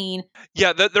sex scene,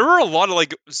 yeah, there were a lot of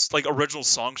like original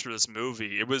songs for this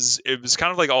movie. It was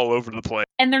kind of like all over the place,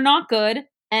 and they're not good,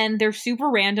 and they're super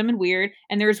random and weird.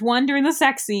 And there's one during the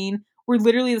sex scene where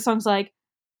literally the song's like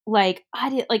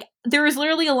there was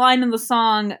literally a line in the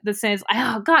song that says,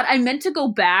 "Oh God, I meant to go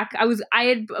back. I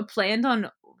had planned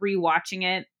on rewatching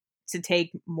it to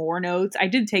take more notes. I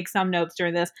did take some notes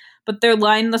during this, but their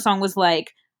line in the song was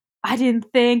like, I didn't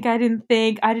think, I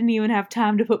didn't even have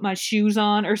time to put my shoes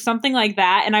on," or something like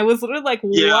that. And I was literally like,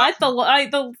 what?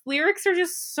 The lyrics are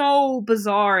just so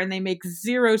bizarre, and they make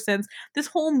zero sense. This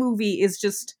whole movie is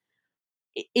just,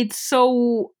 it's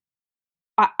so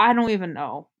I don't even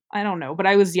know. I don't know, but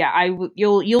I was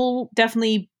you'll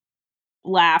definitely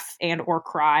laugh and or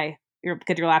cry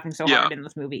because you're laughing so Yeah. hard in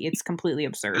this movie. It's completely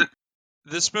absurd.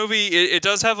 This movie, it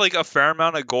does have like a fair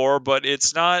amount of gore, but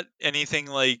it's not anything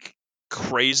like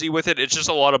crazy with it. It's just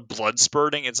a lot of blood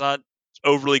spurting. It's not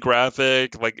overly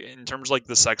graphic. Like in terms of like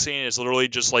the sex scene, it's literally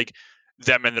just like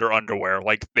them in their underwear.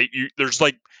 Like there's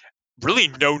like really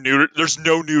there's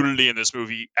no nudity in this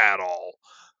movie at all.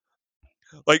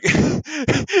 Like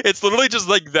it's literally just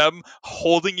like them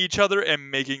holding each other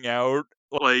and making out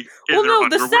like in Well, their no,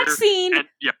 the underwear. sex scene, And,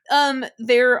 yeah.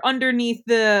 They're underneath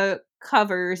the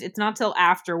covers. It's not till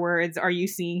afterwards are you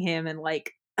seeing him and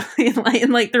like, and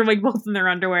they're like both in their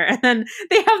underwear, and then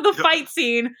they have the fight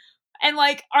scene, and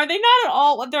like, are they not at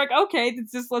all? They're like, okay,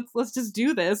 it's just let's just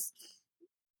do this.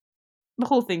 The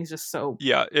whole thing's just so.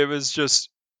 Yeah, it was just.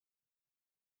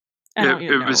 I don't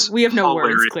even know. We have no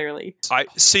words, clearly. I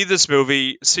see this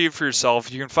movie. See it for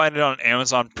yourself. You can find it on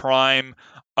Amazon Prime.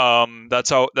 That's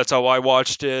how I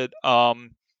watched it.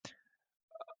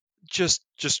 Just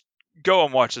go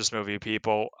and watch this movie,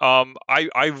 people.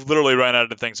 I literally ran out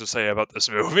of things to say about this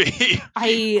movie.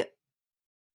 I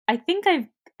think I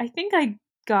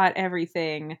got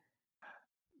everything.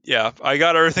 Yeah, I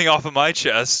got everything off of my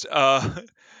chest.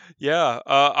 Yeah.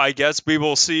 I guess we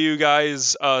will see you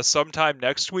guys sometime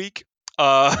next week.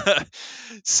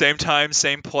 Same time,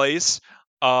 same place.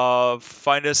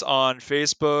 Find us on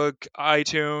Facebook,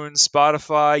 iTunes,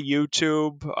 Spotify,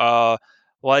 YouTube.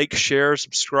 Like, share,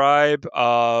 subscribe.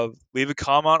 Leave a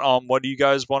comment on what do you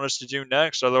guys want us to do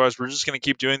next. Otherwise, we're just gonna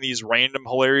keep doing these random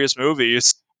hilarious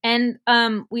movies. And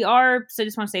we are, so I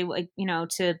just want to say, like,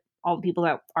 to all the people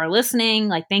that are listening,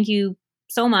 like, thank you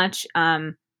so much.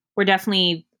 We're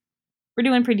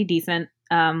doing pretty decent.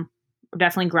 We're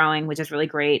definitely growing, which is really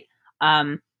great.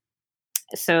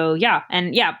 So yeah,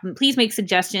 and yeah, please make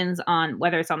suggestions on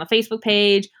whether it's on the Facebook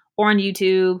page or on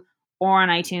YouTube or on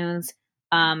iTunes.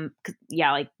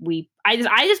 Yeah, like I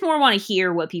just more want to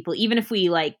hear what people, even if we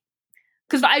like,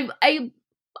 because I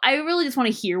really just want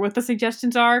to hear what the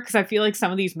suggestions are, because I feel like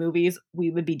some of these movies we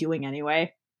would be doing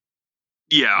anyway.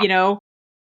 Yeah. You know?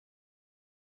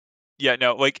 Yeah,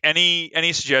 no, like any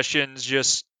suggestions,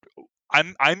 just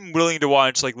I'm willing to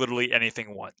watch like literally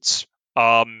anything once.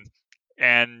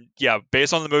 And yeah,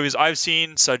 based on the movies I've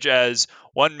seen, such as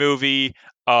one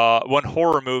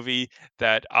horror movie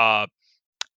that I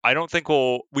don't think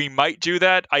we might do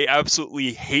that. I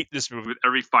absolutely hate this movie with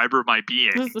every fiber of my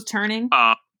being. This is The Turning.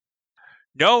 No.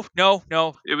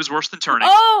 It was worse than Turning.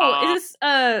 Oh, is this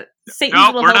Satan's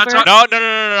Little Helper? No.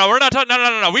 We're not talking.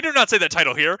 No. We do not say that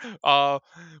title here.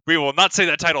 We will not say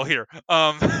that title here.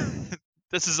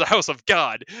 This is the house of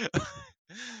God.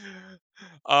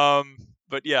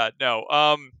 But yeah, no.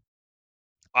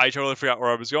 I totally forgot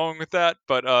where I was going with that.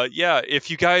 But yeah, if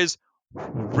you guys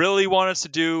really want us to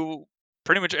do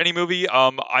pretty much any movie,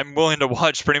 I'm willing to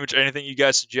watch pretty much anything you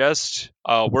guys suggest.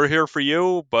 We're here for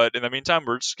you, but in the meantime,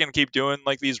 we're just gonna keep doing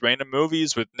like these random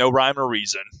movies with no rhyme or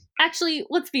reason. Actually,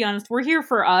 let's be honest, we're here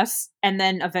for us, and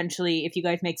then eventually, if you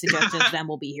guys make suggestions, then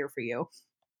we'll be here for you.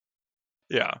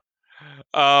 Yeah.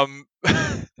 I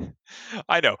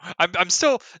know. I'm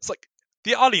still. It's like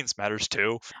the audience matters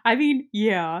too. I mean,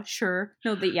 yeah, sure.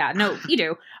 No, you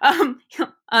do.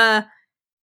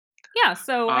 Yeah.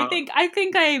 So I think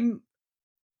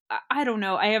I don't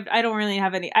know. I don't really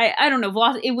have any. I don't know.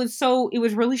 It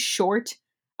was really short.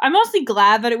 I'm mostly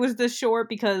glad that it was this short,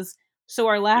 because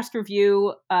our last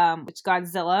review, which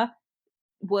Godzilla,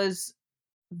 was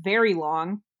very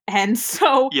long, and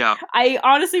so yeah, I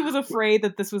honestly was afraid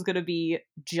that this was going to be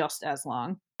just as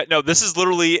long. No, this is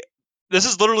literally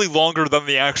longer than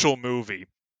the actual movie.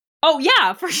 Oh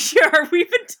yeah, for sure.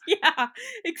 Yeah,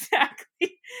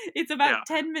 exactly. It's about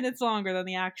 10 minutes longer than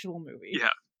the actual movie. Yeah.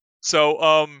 So,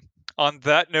 on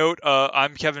that note,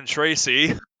 I'm Kevin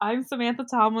Tracy. I'm Samantha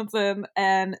Tomlinson,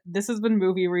 and this has been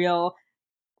Movie Reel.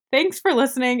 Thanks for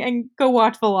listening, and go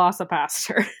watch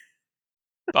VelociPastor.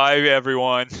 Bye,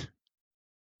 everyone.